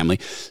the family.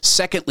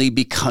 Secondly,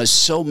 because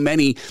so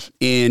many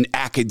in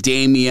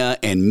academia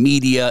and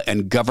media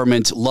and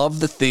government love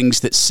the things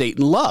that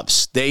Satan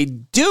loves. They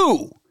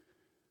do.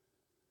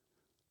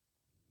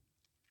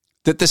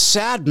 That the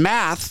sad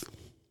math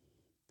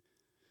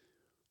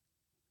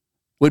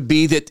would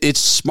be that it's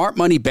smart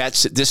money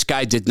bets that this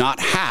guy did not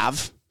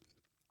have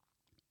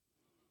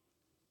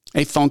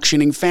a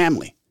functioning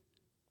family.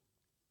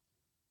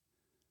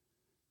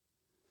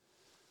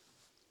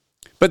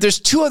 But there's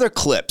two other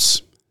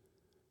clips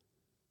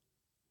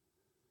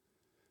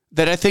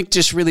that I think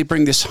just really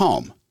bring this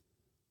home.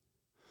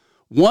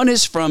 One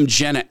is from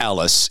Jenna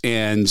Ellis,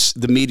 and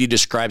the media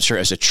describes her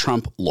as a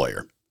Trump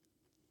lawyer.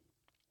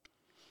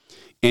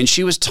 And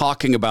she was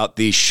talking about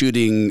the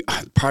shooting,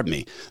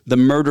 the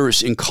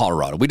murders in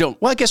Colorado.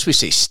 I guess we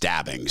say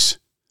stabbings.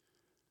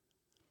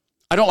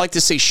 I don't like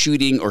to say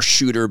shooting or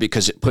shooter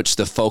because it puts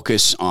the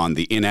focus on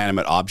the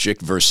inanimate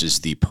object versus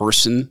the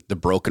person, the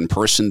broken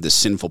person, the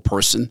sinful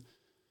person.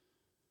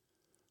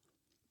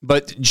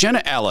 But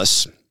Jenna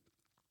Ellis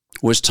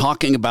was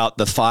talking about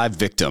the 5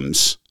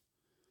 victims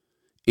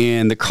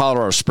in the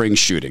Colorado Springs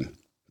shooting.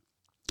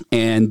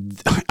 And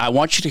I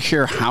want you to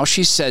hear how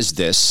she says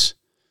this.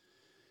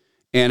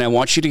 And I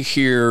want you to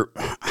hear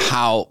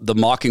how the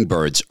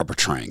Mockingbirds are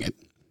portraying it.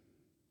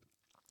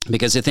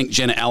 Because I think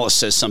Jenna Ellis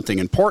says something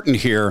important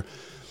here.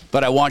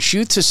 But I want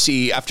you to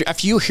see, after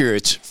you hear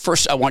it,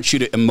 first I want you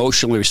to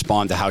emotionally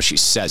respond to how she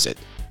says it.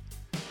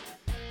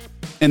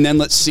 And then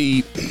let's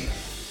see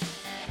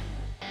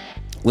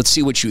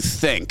what you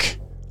think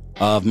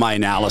of my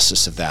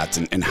analysis of that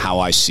and how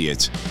I see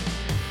it.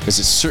 Because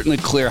it's certainly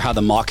clear how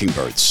the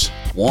Mockingbirds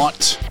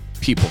want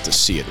people to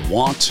see it,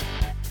 want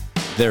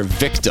their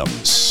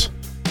victims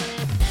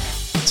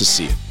to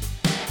see it.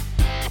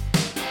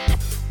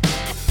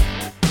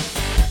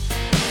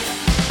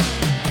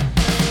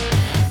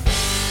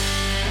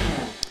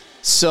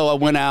 So I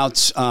went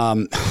out,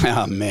 oh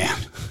man,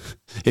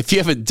 if you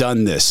haven't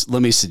done this,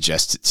 let me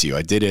suggest it to you.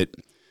 I did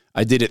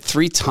it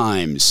 3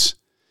 times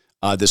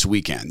this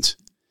weekend.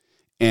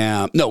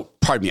 I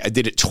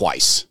did it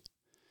twice.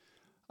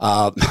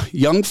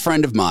 Young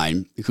friend of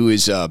mine who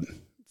is a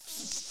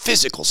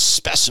physical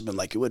specimen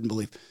like you wouldn't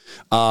believe.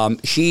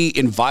 He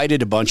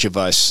invited a bunch of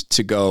us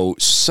to go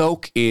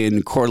soak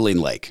in Coeur d'Alene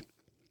Lake.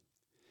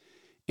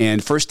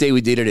 And first day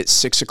we did it at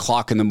 6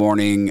 o'clock in the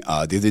morning.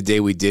 The other day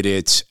we did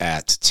it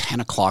at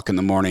 10 o'clock in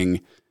the morning.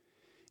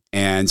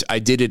 And I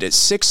did it at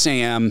 6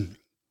 a.m.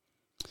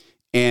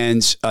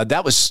 And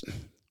that was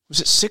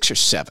it 6 or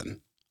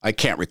 7? I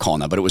can't recall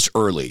now, but it was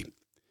early.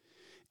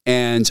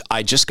 And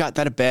I just got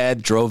out of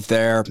bed, drove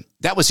there.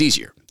 That was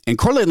easier. And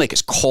Coeur d'Alene Lake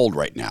is cold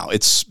right now.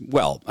 It's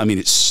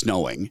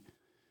snowing.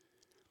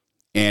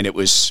 And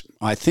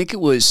I think it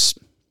was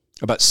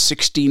about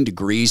 16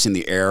 degrees in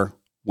the air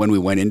when we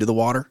went into the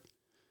water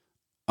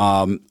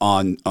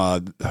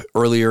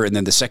earlier. And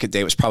then the second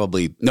day it was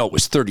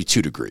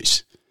 32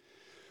 degrees.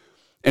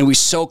 And we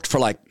soaked for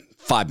like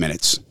 5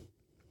 minutes.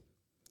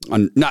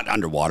 Not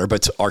underwater,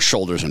 but our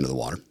shoulders under the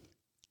water.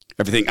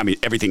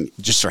 Everything,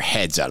 just our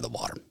heads out of the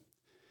water.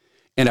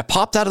 And I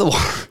popped out of the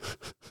water.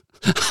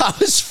 I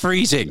was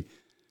freezing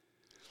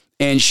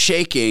and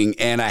shaking,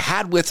 and I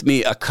had with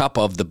me a cup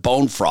of the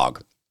Bone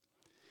Frog,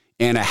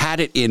 and I had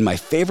it in my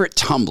favorite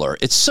tumbler.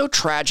 It's so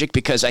tragic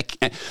because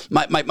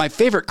my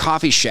favorite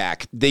coffee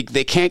shack, they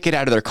can't get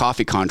out of their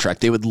coffee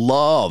contract. They would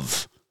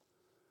love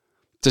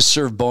to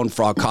serve Bone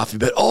Frog coffee,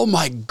 but oh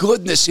my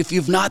goodness, if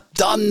you've not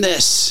done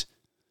this,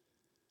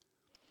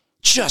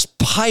 just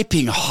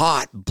piping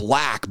hot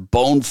black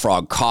Bone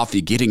Frog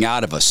coffee getting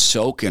out of a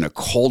soak in a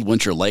cold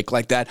winter lake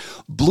like that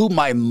blew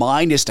my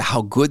mind as to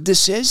how good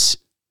this is.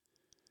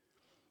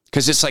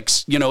 Because it's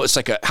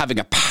like, having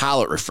a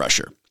palate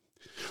refresher.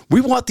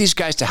 We want these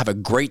guys to have a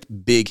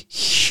great, big,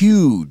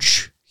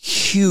 huge,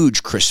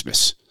 huge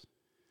Christmas.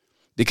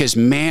 Because,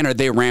 man, are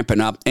they ramping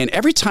up. And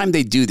every time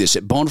they do this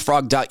at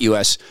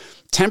bonefrog.us,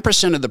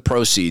 10% of the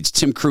proceeds,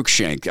 Tim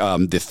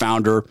Cruikshank, the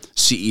founder,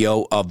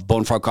 CEO of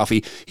Bone Frog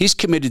Coffee, he's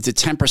committed to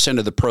 10%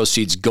 of the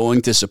proceeds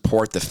going to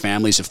support the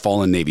families of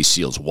fallen Navy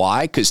SEALs.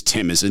 Why? Because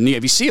Tim is a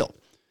Navy SEAL.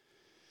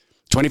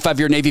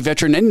 25-year Navy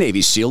veteran and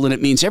Navy SEAL, and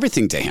it means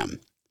everything to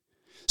him.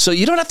 So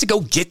you don't have to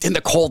go get in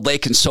the cold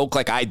lake and soak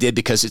like I did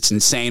because it's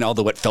insane,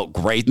 although it felt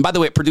great. And by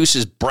the way, it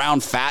produces brown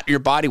fat in your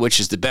body,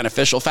 which is the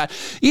beneficial fat.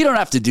 You don't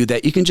have to do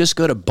that. You can just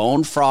go to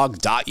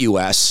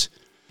bonefrog.us.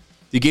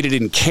 You get it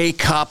in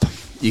K-Cup.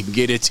 You can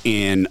get it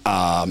in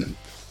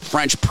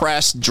French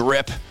press,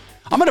 drip.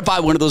 I'm going to buy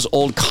one of those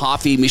old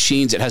coffee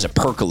machines that has a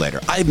percolator.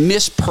 I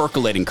miss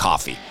percolating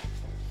coffee.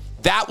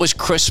 That was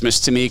Christmas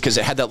to me because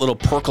it had that little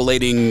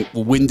percolating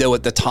window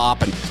at the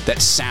top and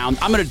that sound.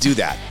 I'm going to do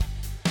that.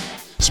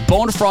 It's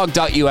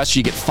bonefrog.us.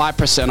 You get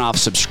 5% off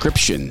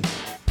subscription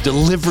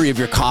delivery of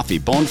your coffee.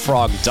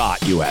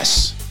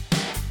 Bonefrog.us.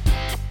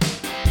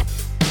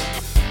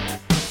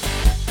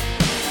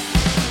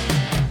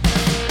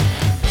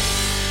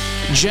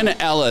 Jenna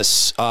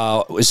Ellis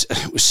was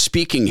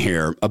speaking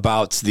here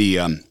about the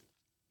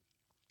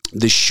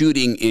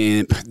shooting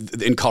in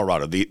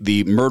Colorado,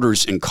 the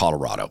murders in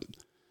Colorado.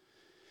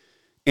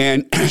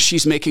 And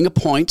she's making a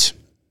point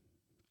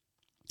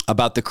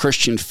about the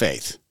Christian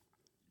faith.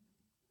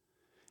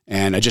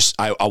 And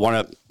I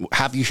want to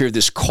have you hear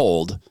this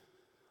cold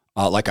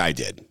like I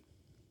did.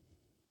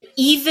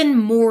 Even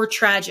more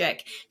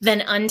tragic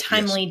than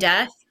untimely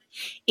death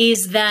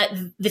is that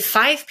the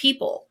 5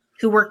 people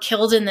who were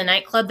killed in the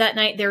nightclub that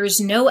night, there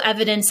is no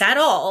evidence at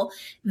all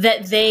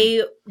that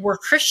they were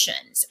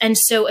Christians. And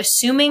so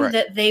assuming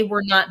that they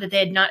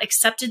had not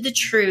accepted the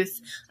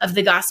truth of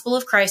the gospel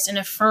of Christ and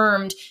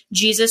affirmed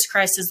Jesus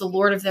Christ as the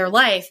Lord of their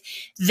life,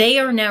 they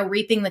are now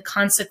reaping the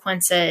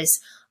consequences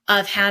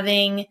of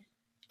having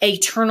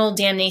eternal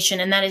damnation.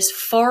 And that is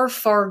far,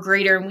 far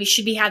greater. And we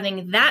should be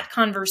having that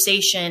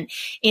conversation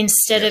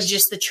instead of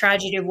just the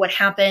tragedy of what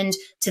happened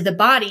to the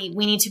body.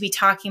 We need to be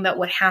talking about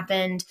what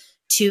happened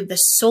to the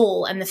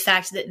soul and the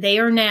fact that they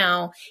are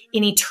now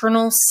in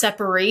eternal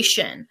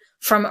separation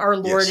from our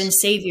Lord and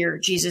Savior,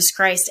 Jesus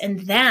Christ.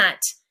 And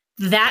that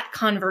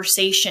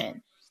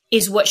conversation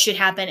is what should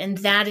happen. And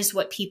that is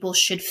what people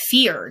should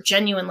fear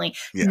genuinely,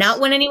 not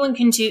what anyone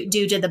can do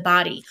to the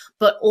body,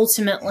 but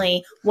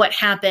ultimately what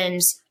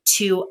happens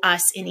to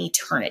us in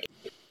eternity.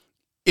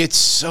 It's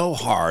so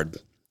hard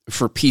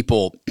for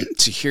people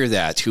to hear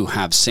that who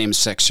have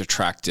same-sex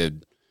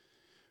attracted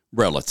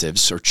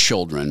relatives or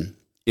children.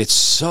 It's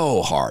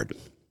so hard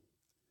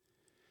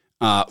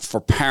for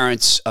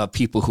parents of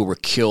people who were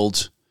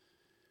killed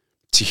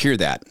to hear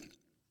that.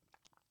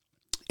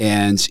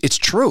 And it's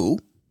true.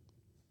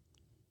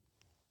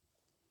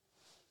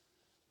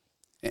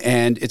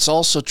 And it's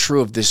also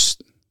true of this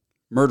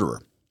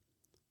murderer,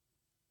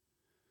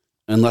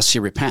 unless he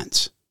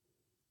repents.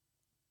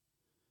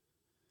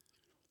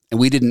 And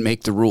we didn't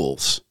make the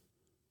rules.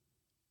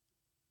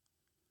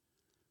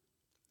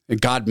 And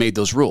God made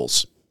those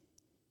rules.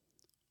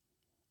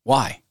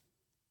 Why?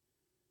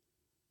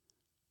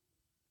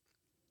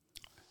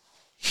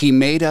 He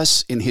made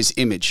us in his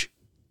image.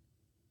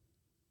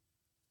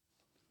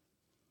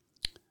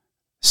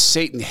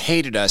 Satan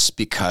hated us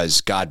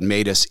because God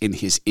made us in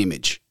his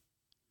image.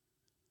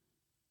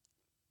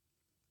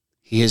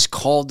 He has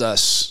called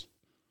us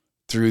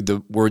through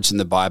the words in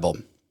the Bible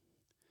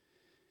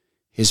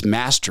his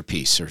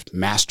masterpiece or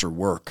master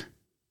work.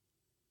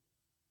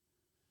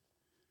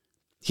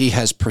 He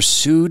has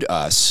pursued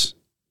us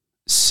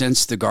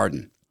since the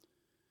garden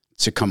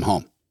to come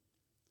home.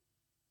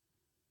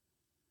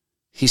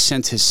 He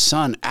sent his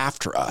son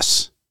after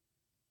us,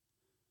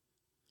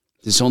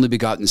 his only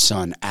begotten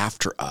son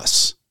after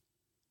us,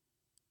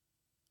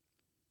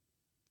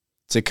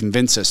 to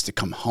convince us to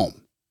come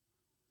home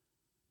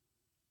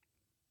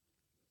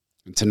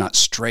and to not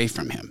stray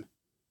from him.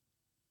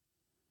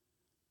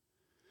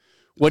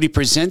 What he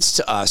presents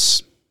to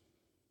us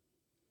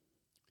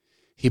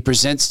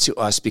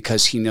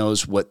because he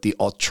knows what the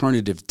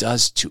alternative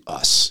does to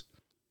us.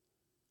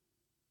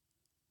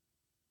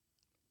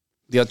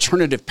 The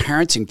alternative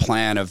parenting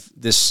plan of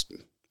this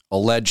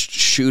alleged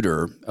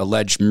shooter,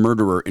 alleged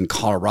murderer in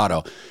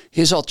Colorado,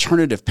 his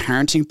alternative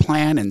parenting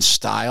plan and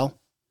style,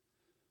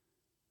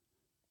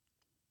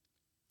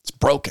 it's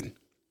broken.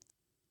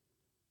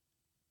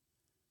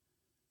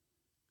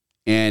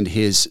 and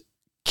his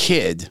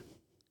kid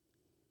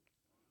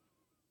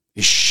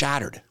is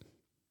shattered.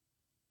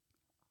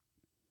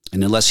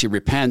 And unless he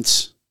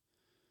repents,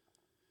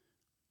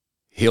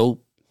 he'll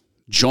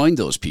join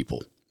those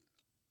people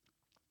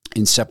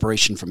in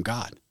separation from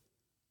God.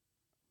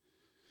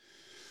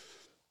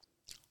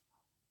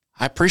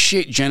 I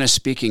appreciate Jenna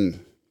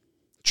speaking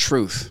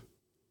truth.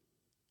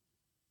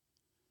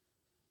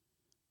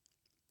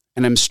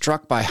 And I'm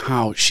struck by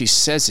how she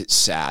says it's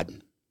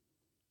sad.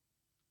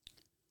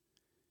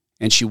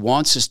 And she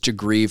wants us to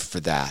grieve for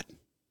that.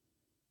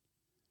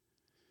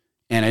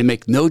 And I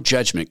make no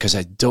judgment because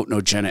I don't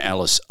know Jenna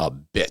Ellis a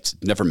bit.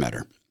 Never met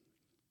her.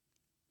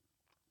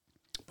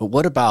 But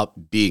what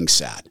about being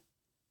sad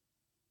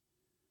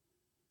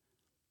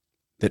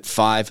that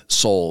 5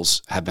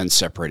 souls have been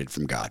separated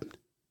from God?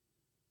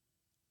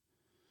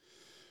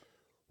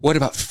 What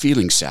about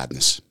feeling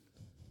sadness?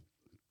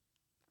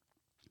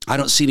 I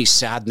don't see any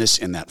sadness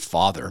in that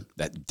father,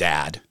 that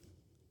dad,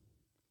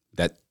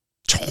 that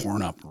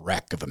torn up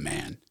wreck of a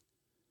man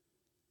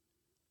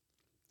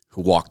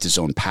who walked his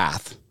own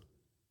path,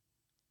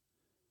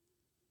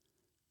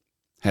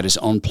 had his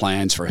own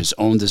plans for his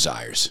own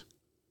desires,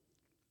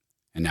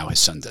 and now his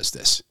son does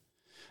this.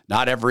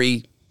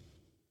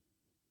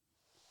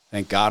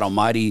 Thank God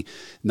Almighty,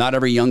 not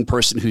every young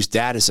person whose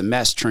dad is a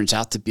mess turns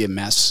out to be a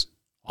mess.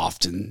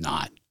 Often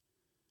not.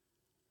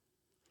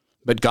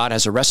 But God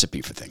has a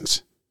recipe for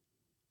things.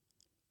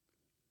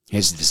 He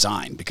has a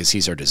design because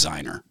he's our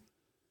designer.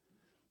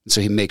 And so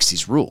he makes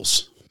these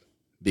rules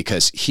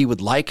because he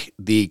would like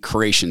the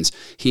creations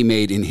he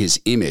made in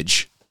his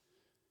image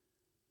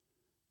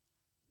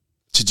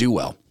to do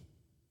well.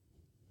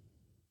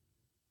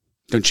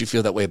 Don't you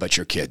feel that way about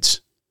your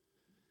kids?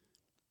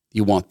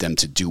 You want them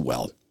to do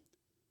well.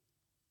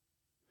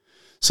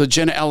 So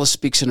Jenna Ellis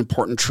speaks an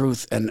important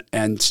truth,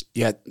 and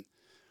yet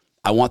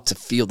I want to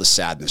feel the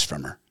sadness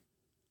from her.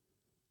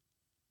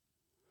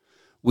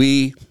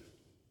 We,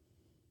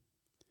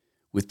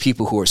 with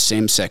people who are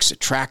same-sex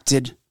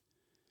attracted,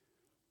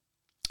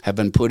 have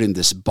been put in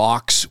this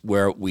box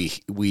where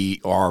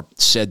we are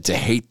said to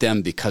hate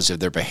them because of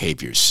their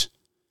behaviors.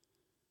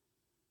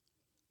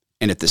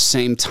 And at the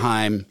same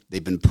time,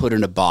 they've been put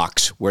in a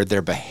box where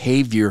their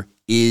behavior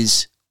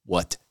is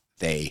what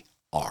they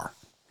are.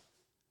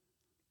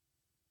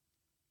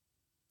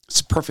 It's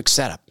a perfect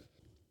setup.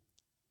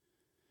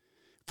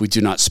 If we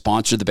do not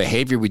sponsor the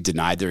behavior, we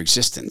deny their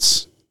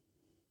existence.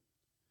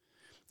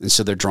 And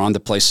so they're drawn to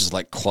places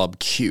like Club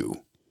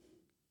Q.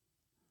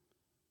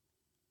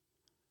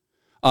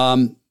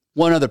 One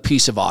other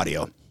piece of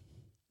audio,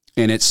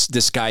 and it's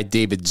this guy,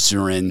 David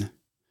Zurin,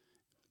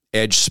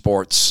 Edge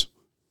Sports.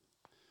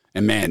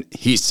 And man,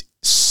 he's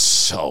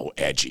so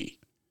edgy.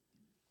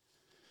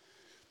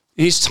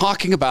 He's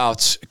talking about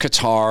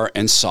Qatar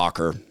and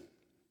soccer.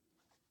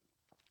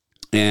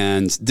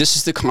 And this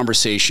is the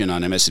conversation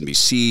on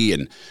MSNBC,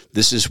 and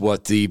this is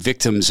what the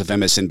victims of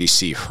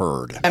MSNBC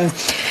heard.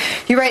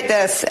 You write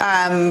this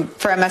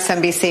for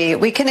MSNBC.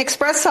 We can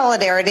express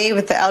solidarity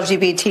with the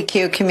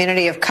LGBTQ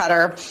community of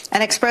Qatar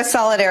and express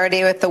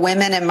solidarity with the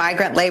women and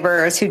migrant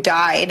laborers who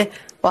died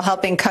while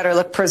helping Qatar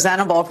look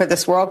presentable for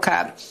this World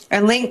Cup,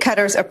 and link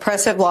Qatar's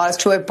oppressive laws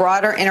to a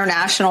broader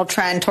international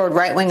trend toward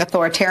right-wing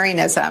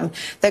authoritarianism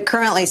that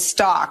currently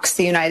stalks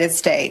the United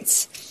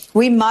States.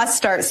 We must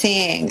start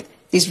seeing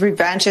these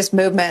revanchist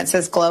movements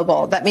as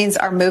global. That means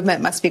our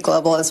movement must be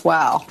global as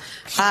well.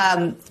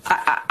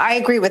 I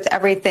agree with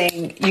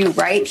everything you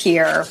write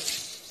here.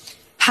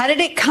 How did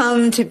it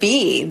come to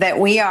be that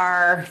we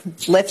are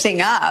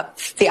lifting up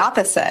the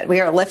opposite?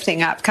 We are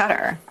lifting up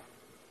Qatar.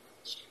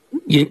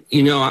 You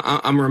know,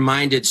 I'm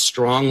reminded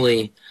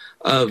strongly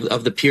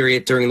of the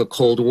period during the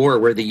Cold War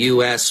where the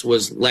U.S.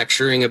 was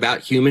lecturing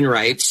about human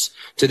rights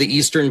to the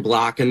Eastern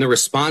Bloc, and the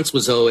response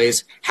was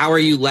always, how are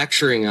you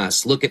lecturing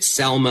us? Look at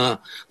Selma,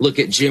 look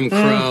at Jim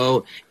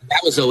Crow. That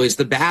was always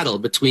the battle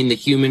between the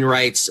human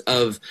rights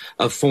of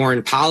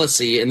foreign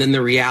policy and then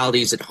the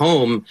realities at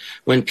home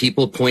when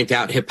people point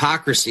out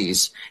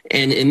hypocrisies.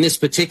 And in this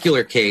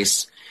particular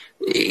case,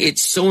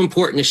 it's so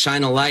important to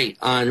shine a light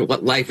on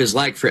what life is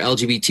like for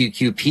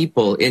LGBTQ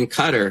people in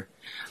Qatar.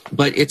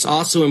 But it's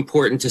also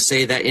important to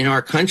say that in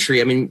our country,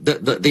 I mean,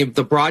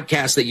 the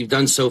broadcast that you've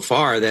done so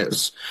far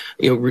that's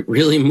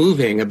really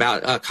moving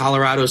about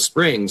Colorado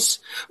Springs,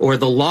 or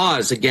the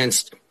laws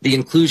against the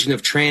inclusion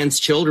of trans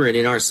children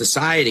in our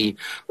society,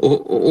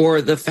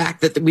 or the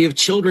fact that we have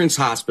children's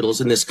hospitals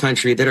in this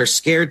country that are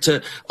scared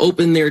to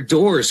open their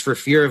doors for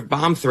fear of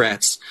bomb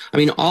threats. I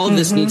mean, all of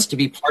this needs to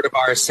be part of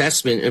our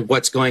assessment of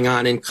what's going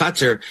on in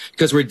Qatar,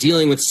 because we're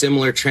dealing with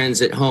similar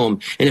trends at home.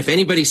 And if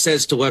anybody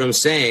says to what I'm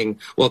saying,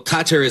 well,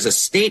 Qatar is a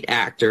state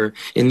actor,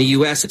 in the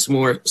U.S. it's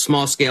more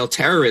small-scale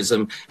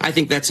terrorism, I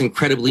think that's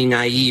incredibly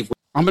naive.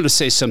 I'm going to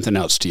say something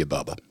else to you,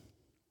 Bubba.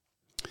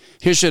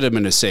 Here's what I'm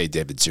going to say,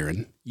 David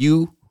Zurin.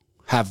 You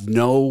have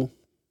no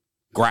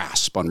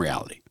grasp on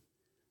reality.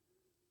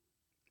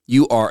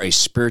 You are a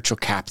spiritual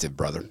captive,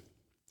 brother.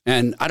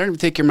 And I don't even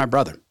think you're my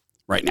brother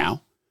right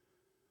now.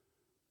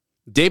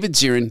 David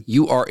Zurin,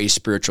 you are a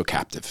spiritual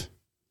captive.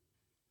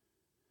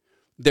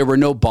 there were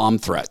no bomb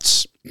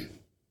threats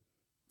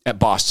at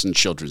Boston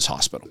Children's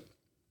Hospital.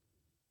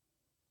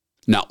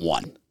 Not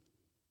one.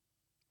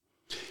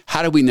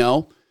 How do we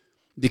know?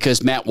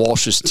 Because Matt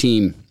Walsh's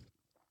team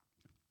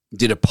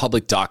did a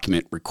public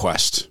document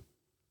request.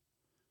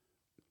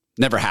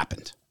 Never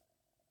happened.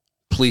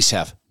 Police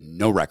have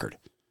no record.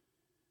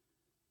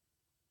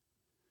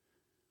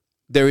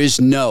 There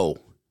is no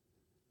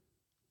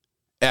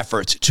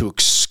effort to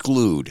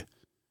exclude,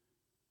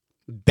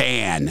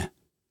 ban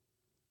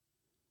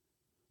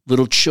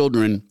little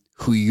children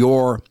who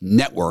your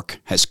network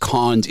has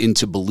conned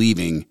into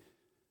believing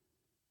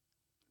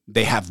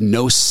they have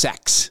no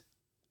sex,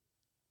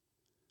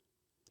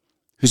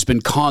 who's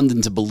been conned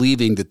into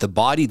believing that the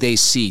body they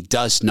see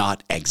does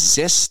not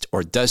exist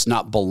or does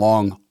not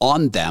belong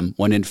on them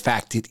when in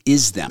fact it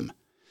is them.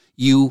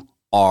 You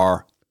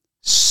are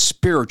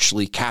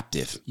spiritually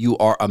captive. You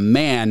are a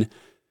man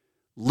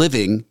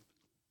living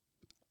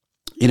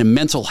in a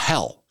mental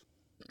hell.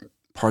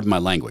 Pardon my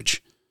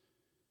language.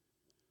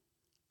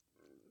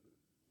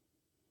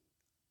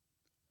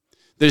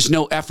 There's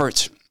no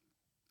effort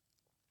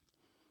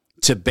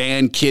to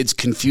ban kids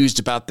confused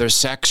about their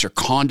sex or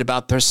conned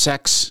about their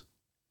sex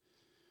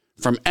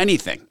from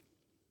anything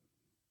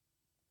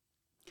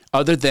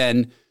other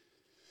than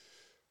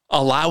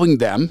allowing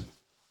them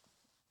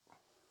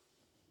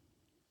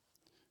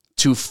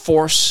to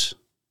force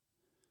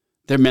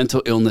their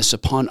mental illness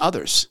upon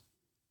others.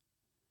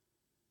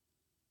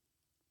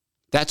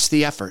 That's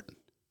the effort.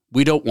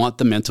 We don't want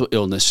the mental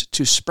illness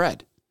to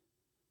spread.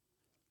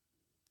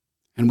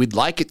 And we'd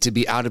like it to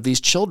be out of these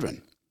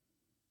children.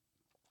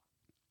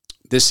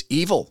 This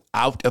evil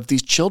out of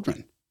these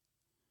children.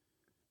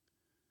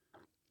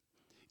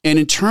 And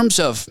in terms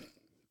of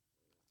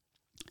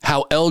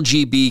how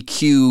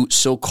LGBTQ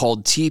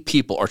so-called T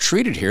people are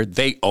treated here,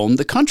 they own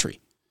the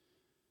country.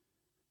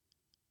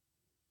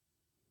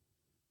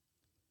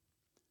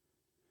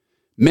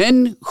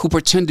 Men who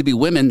pretend to be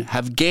women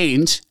have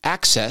gained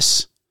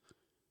access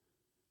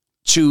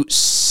to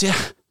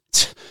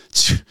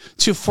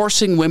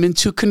forcing women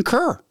to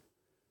concur.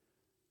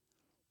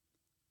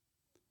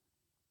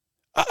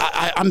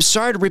 I'm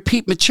sorry to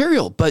repeat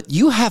material, but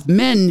you have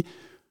men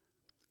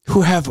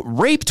who have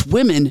raped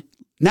women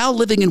now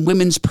living in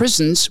women's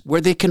prisons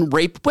where they can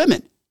rape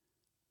women.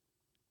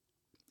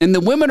 And the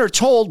women are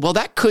told, well,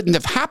 that couldn't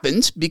have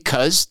happened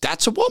because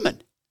that's a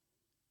woman.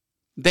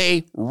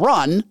 They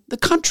run the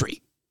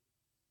country.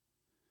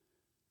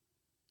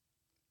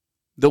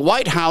 The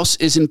White House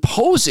is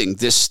imposing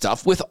this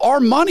stuff with our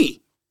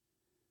money.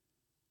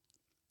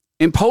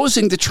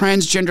 Imposing the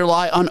transgender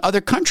lie on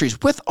other countries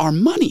with our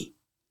money.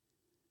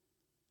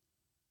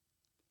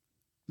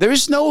 There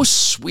is no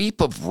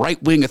sweep of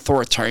right-wing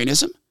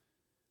authoritarianism.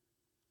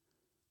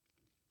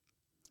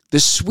 The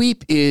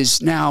sweep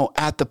is now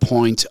at the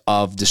point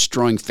of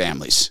destroying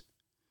families.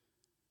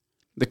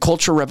 The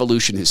Cultural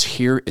Revolution is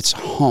here. It's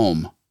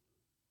home.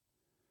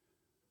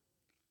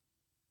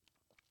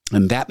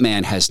 And that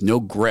man has no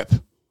grip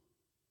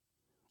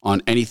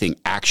on anything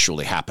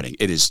actually happening.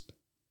 He's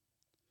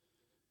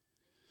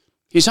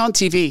on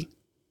TV.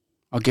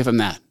 I'll give him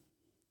that.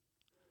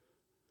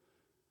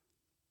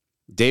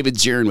 David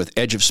Zirin with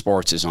Edge of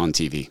Sports is on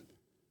TV.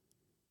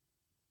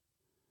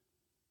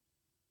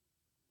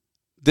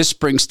 This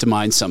brings to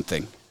mind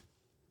something.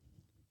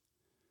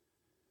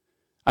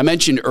 I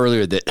mentioned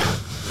earlier that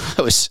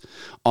I was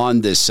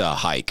on this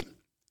hike.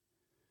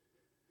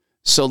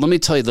 So let me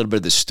tell you a little bit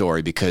of this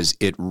story because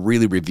it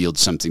really revealed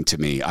something to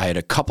me. I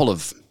had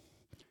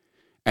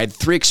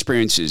 3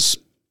 experiences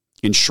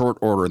in short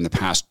order in the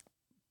past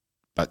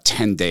about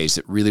 10 days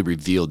that really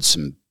revealed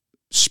some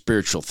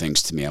spiritual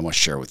things to me I want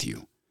to share with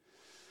you.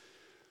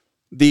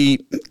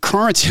 The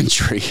current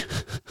injury,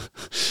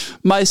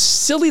 my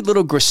silly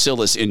little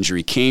gracilis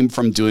injury came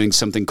from doing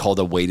something called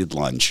a weighted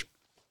lunge.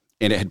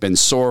 And it had been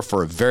sore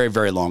for a very,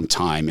 very long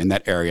time in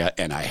that area,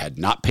 and I had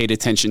not paid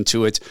attention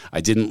to it. I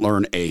didn't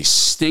learn a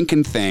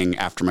stinking thing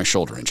after my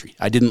shoulder injury.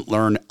 I didn't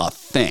learn a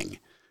thing.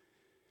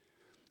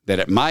 That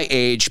at my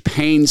age,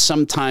 pain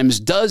sometimes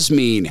does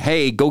mean,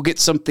 hey, go get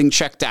something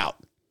checked out.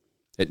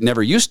 It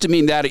never used to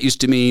mean that. It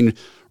used to mean,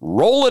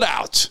 roll it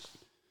out.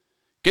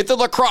 Get the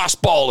lacrosse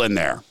ball in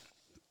there.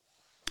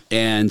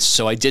 And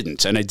so I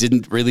didn't. And I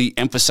didn't really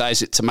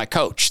emphasize it to my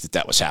coach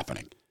that was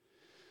happening.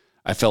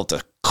 I felt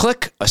a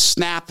click, a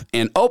snap,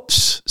 and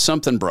oops,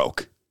 something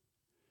broke.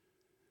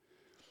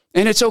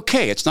 And it's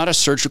okay. It's not a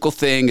surgical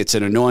thing. It's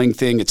an annoying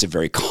thing. It's a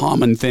very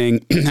common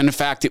thing. And in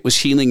fact, it was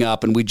healing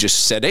up, and we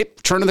just said, hey,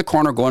 turn in the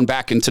corner, going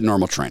back into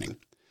normal training.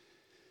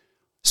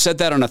 Said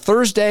that on a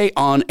Thursday.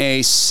 On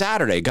a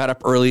Saturday, got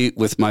up early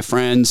with my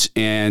friends,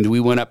 and we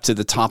went up to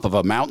the top of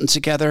a mountain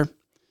together.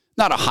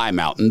 Not a high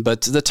mountain,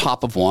 but to the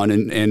top of one.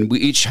 And we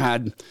each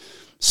had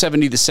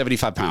 70 to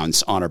 75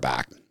 pounds on our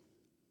back.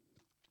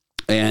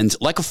 And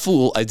like a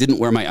fool, I didn't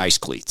wear my ice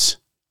cleats.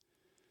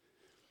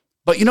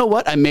 But you know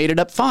what? I made it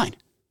up fine.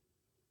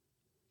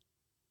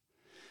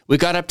 We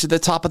got up to the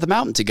top of the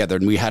mountain together,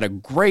 and we had a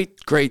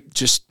great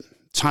just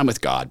time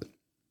with God.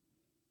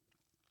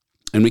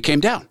 And we came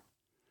down.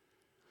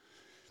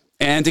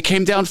 And it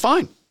came down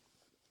fine.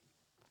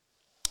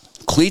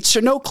 Cleats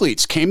or no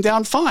cleats, came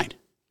down fine.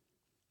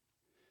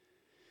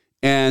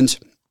 And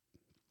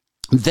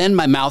then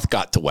my mouth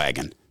got to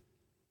wagging.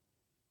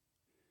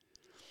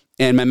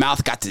 And my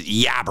mouth got to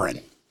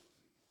yabbering.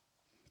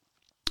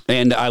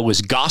 And I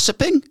was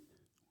gossiping,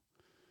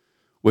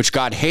 which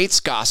God hates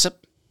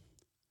gossip.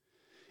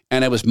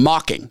 And I was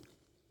mocking.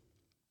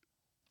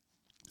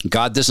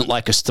 God doesn't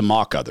like us to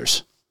mock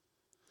others.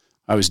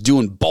 I was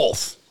doing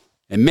both.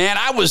 And man,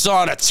 I was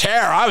on a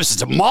tear. I was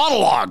just a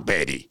monologue,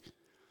 baby.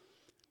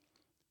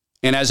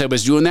 And as I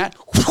was doing that,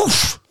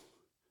 whoosh,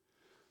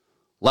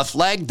 left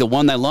leg, the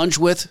one I lunged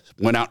with,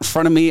 went out in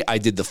front of me. I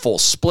did the full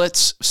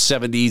splits,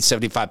 70,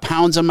 75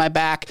 pounds on my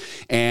back.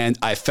 And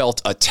I felt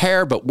a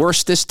tear, but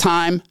worse this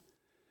time.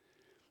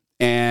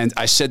 And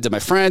I said to my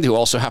friend, who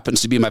also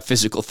happens to be my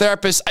physical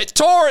therapist, it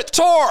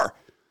tore.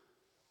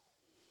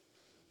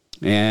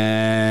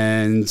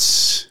 And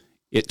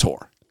it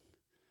tore.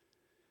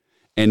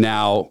 And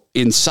now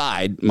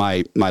inside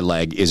my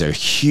leg is a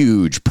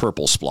huge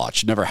purple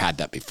splotch. Never had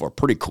that before.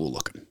 Pretty cool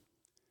looking.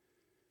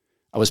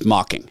 I was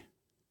mocking.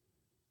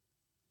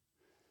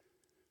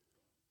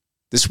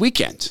 This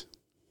weekend,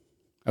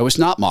 I was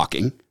not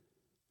mocking.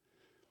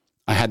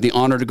 I had the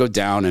honor to go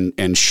down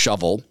and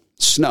shovel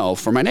snow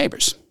for my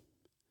neighbors.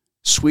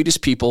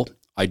 Sweetest people.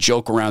 I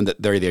joke around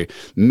that they're the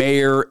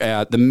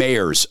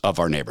mayors of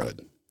our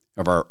neighborhood,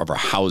 of our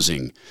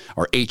housing,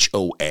 our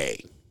HOA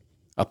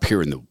up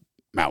here in the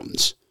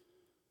mountains.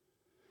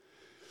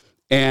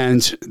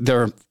 And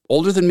they're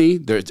older than me.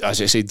 They're,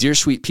 as I say, dear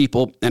sweet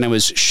people. And I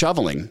was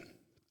shoveling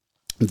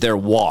their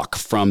walk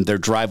from their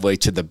driveway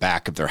to the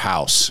back of their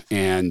house.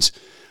 And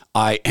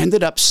I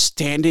ended up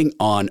standing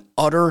on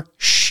utter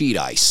sheet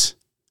ice.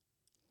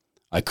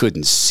 I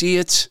couldn't see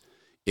it.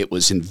 It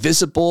was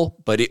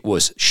invisible, but it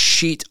was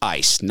sheet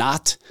ice,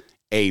 not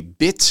a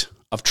bit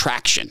of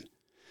traction.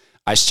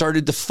 I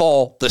started to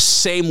fall the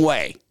same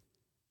way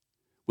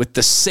with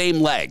the same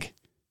leg.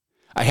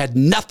 I had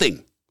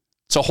nothing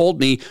to hold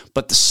me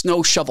but the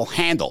snow shovel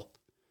handle.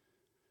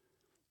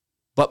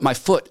 But my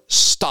foot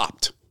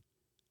stopped.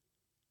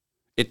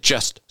 It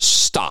just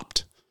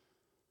stopped.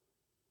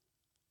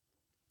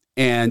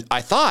 And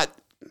I thought,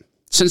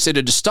 since it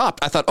had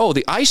stopped, I thought, oh,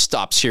 the ice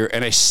stops here.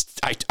 And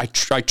I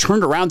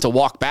turned around to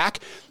walk back.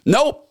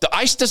 Nope, the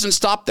ice doesn't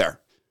stop there.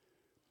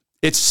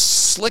 It's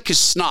slick as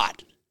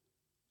snot.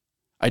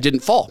 I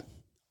didn't fall.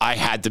 I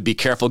had to be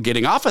careful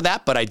getting off of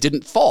that, but I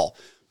didn't fall.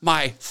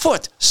 My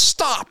foot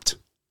stopped.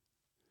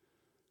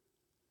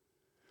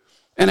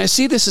 And I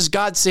see this as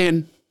God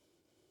saying,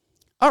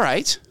 all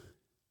right,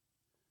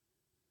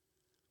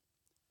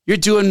 you're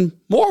doing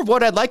more of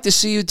what I'd like to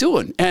see you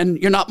doing, and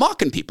you're not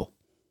mocking people,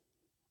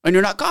 and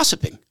you're not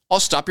gossiping. I'll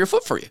stop your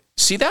foot for you.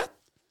 See that?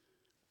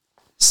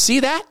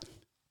 See that?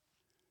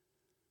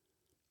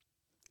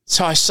 That's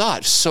how I saw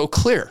it, so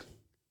clear.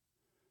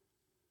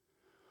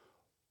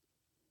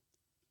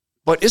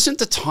 But isn't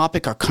the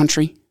topic our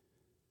country?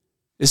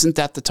 Isn't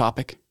that the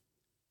topic?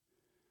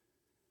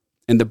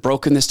 And the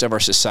brokenness of our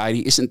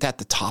society, isn't that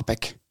the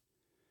topic?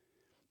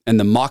 And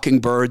the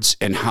mockingbirds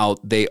and how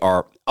they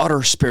are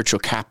utter spiritual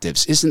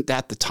captives, isn't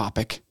that the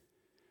topic?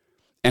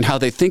 And how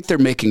they think they're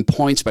making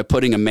points by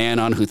putting a man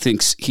on who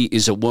thinks he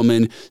is a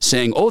woman,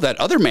 saying, oh, that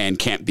other man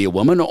can't be a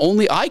woman,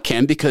 only I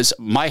can because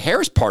my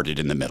hair's parted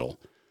in the middle.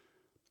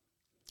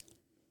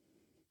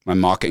 Am I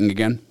mocking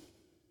again?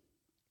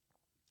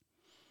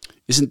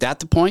 Isn't that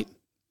the point?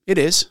 It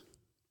is.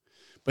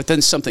 But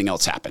then something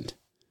else happened.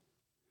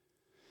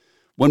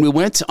 When we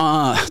went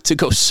to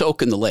go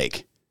soak in the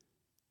lake,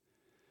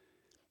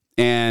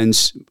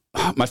 and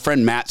my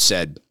friend Matt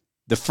said,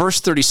 the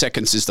first 30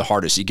 seconds is the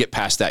hardest. You get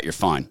past that, you're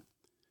fine.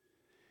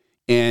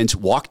 And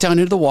walked down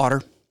into the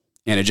water,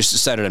 and I just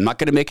decided I'm not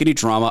going to make any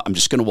drama. I'm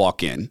just going to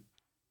walk in.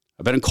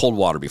 I've been in cold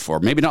water before.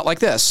 Maybe not like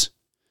this.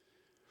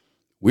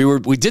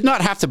 We did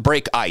not have to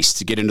break ice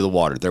to get into the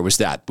water. There was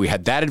that. We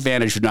had that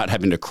advantage of not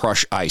having to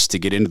crush ice to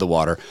get into the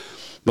water.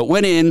 But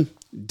went in,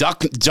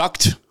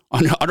 ducked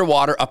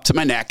underwater up to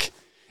my neck,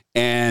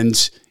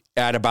 and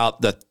at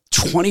about the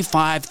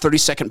 25,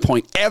 30-second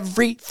point,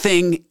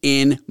 everything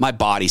in my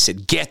body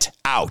said, get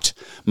out.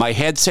 My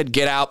head said,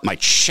 get out. My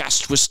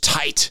chest was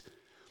tight.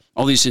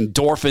 All these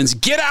endorphins,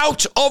 get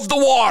out of the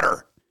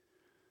water.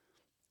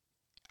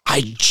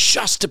 I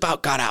just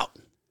about got out.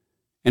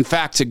 In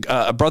fact,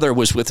 a brother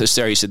was with us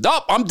there. He said,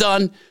 oh, I'm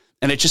done.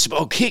 And it just,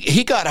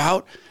 he got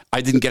out. I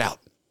didn't get out.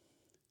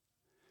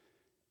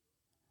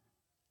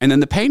 And then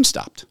the pain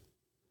stopped.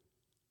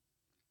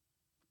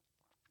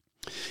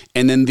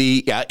 And then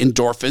the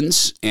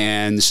endorphins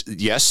and,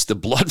 yes, the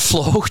blood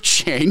flow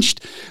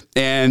changed.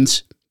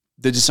 And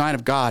the design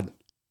of God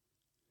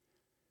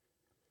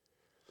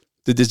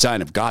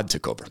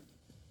took over.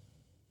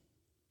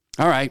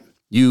 All right,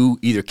 you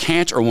either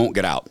can't or won't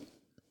get out.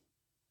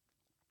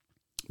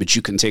 But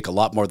you can take a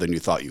lot more than you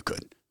thought you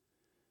could.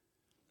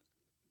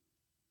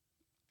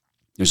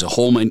 There's a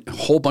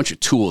whole bunch of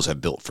tools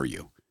I've built for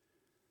you.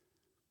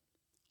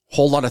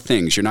 Whole lot of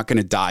things. You're not going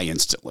to die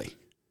instantly.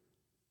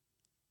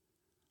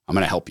 I'm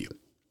going to help you.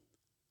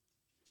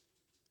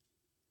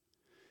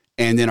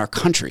 And in our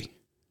country,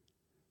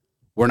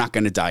 we're not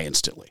going to die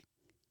instantly.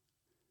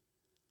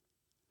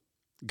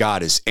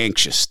 God is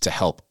anxious to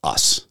help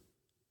us.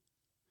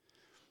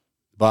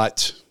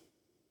 But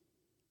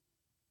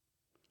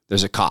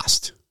there's a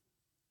cost.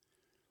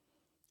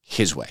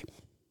 His way.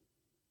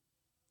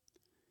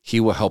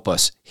 He will help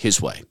us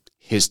his way,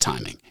 his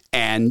timing.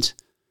 And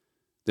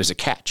there's a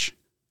catch.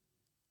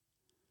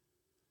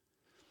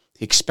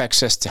 He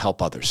expects us to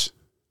help others.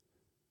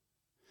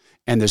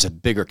 And there's a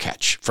bigger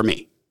catch for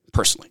me,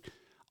 personally.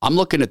 I'm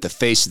looking at the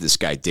face of this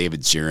guy,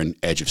 David Zirin,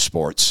 Edge of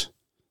Sports.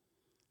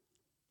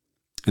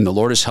 And the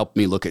Lord has helped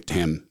me look at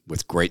him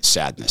with great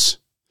sadness.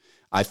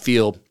 I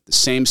feel the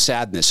same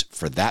sadness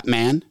for that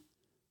man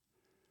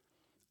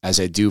as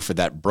I do for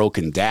that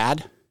broken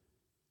dad,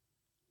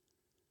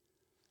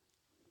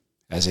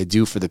 as I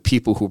do for the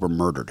people who were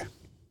murdered.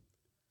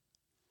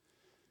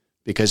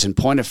 Because in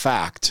point of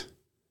fact,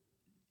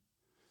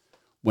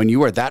 when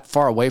you are that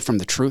far away from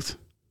the truth,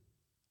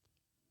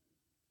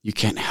 you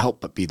can't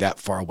help but be that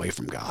far away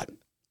from God.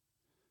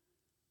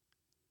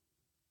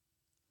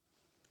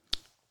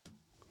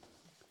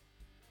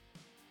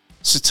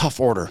 It's a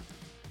tough order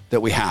that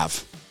we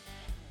have.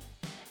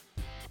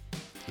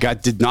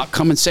 God did not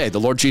come and say, the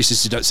Lord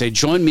Jesus did not say,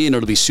 join me and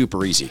it'll be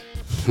super easy.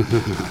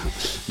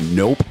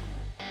 Nope.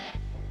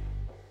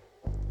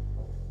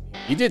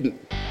 He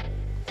didn't.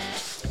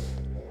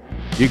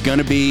 You're going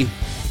to be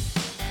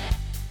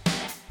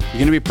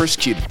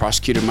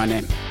prosecuted in my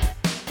name.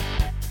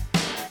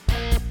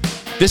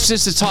 This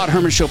is the Todd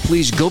Herman Show.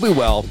 Please go be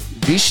well,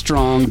 be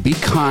strong, be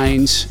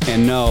kind,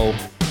 and know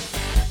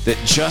that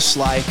just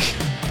like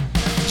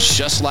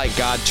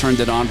God turned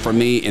it on for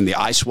me in the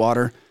ice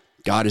water,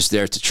 God is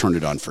there to turn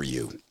it on for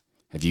you.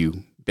 Have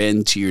you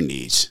been to your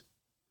knees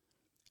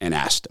and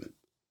asked him?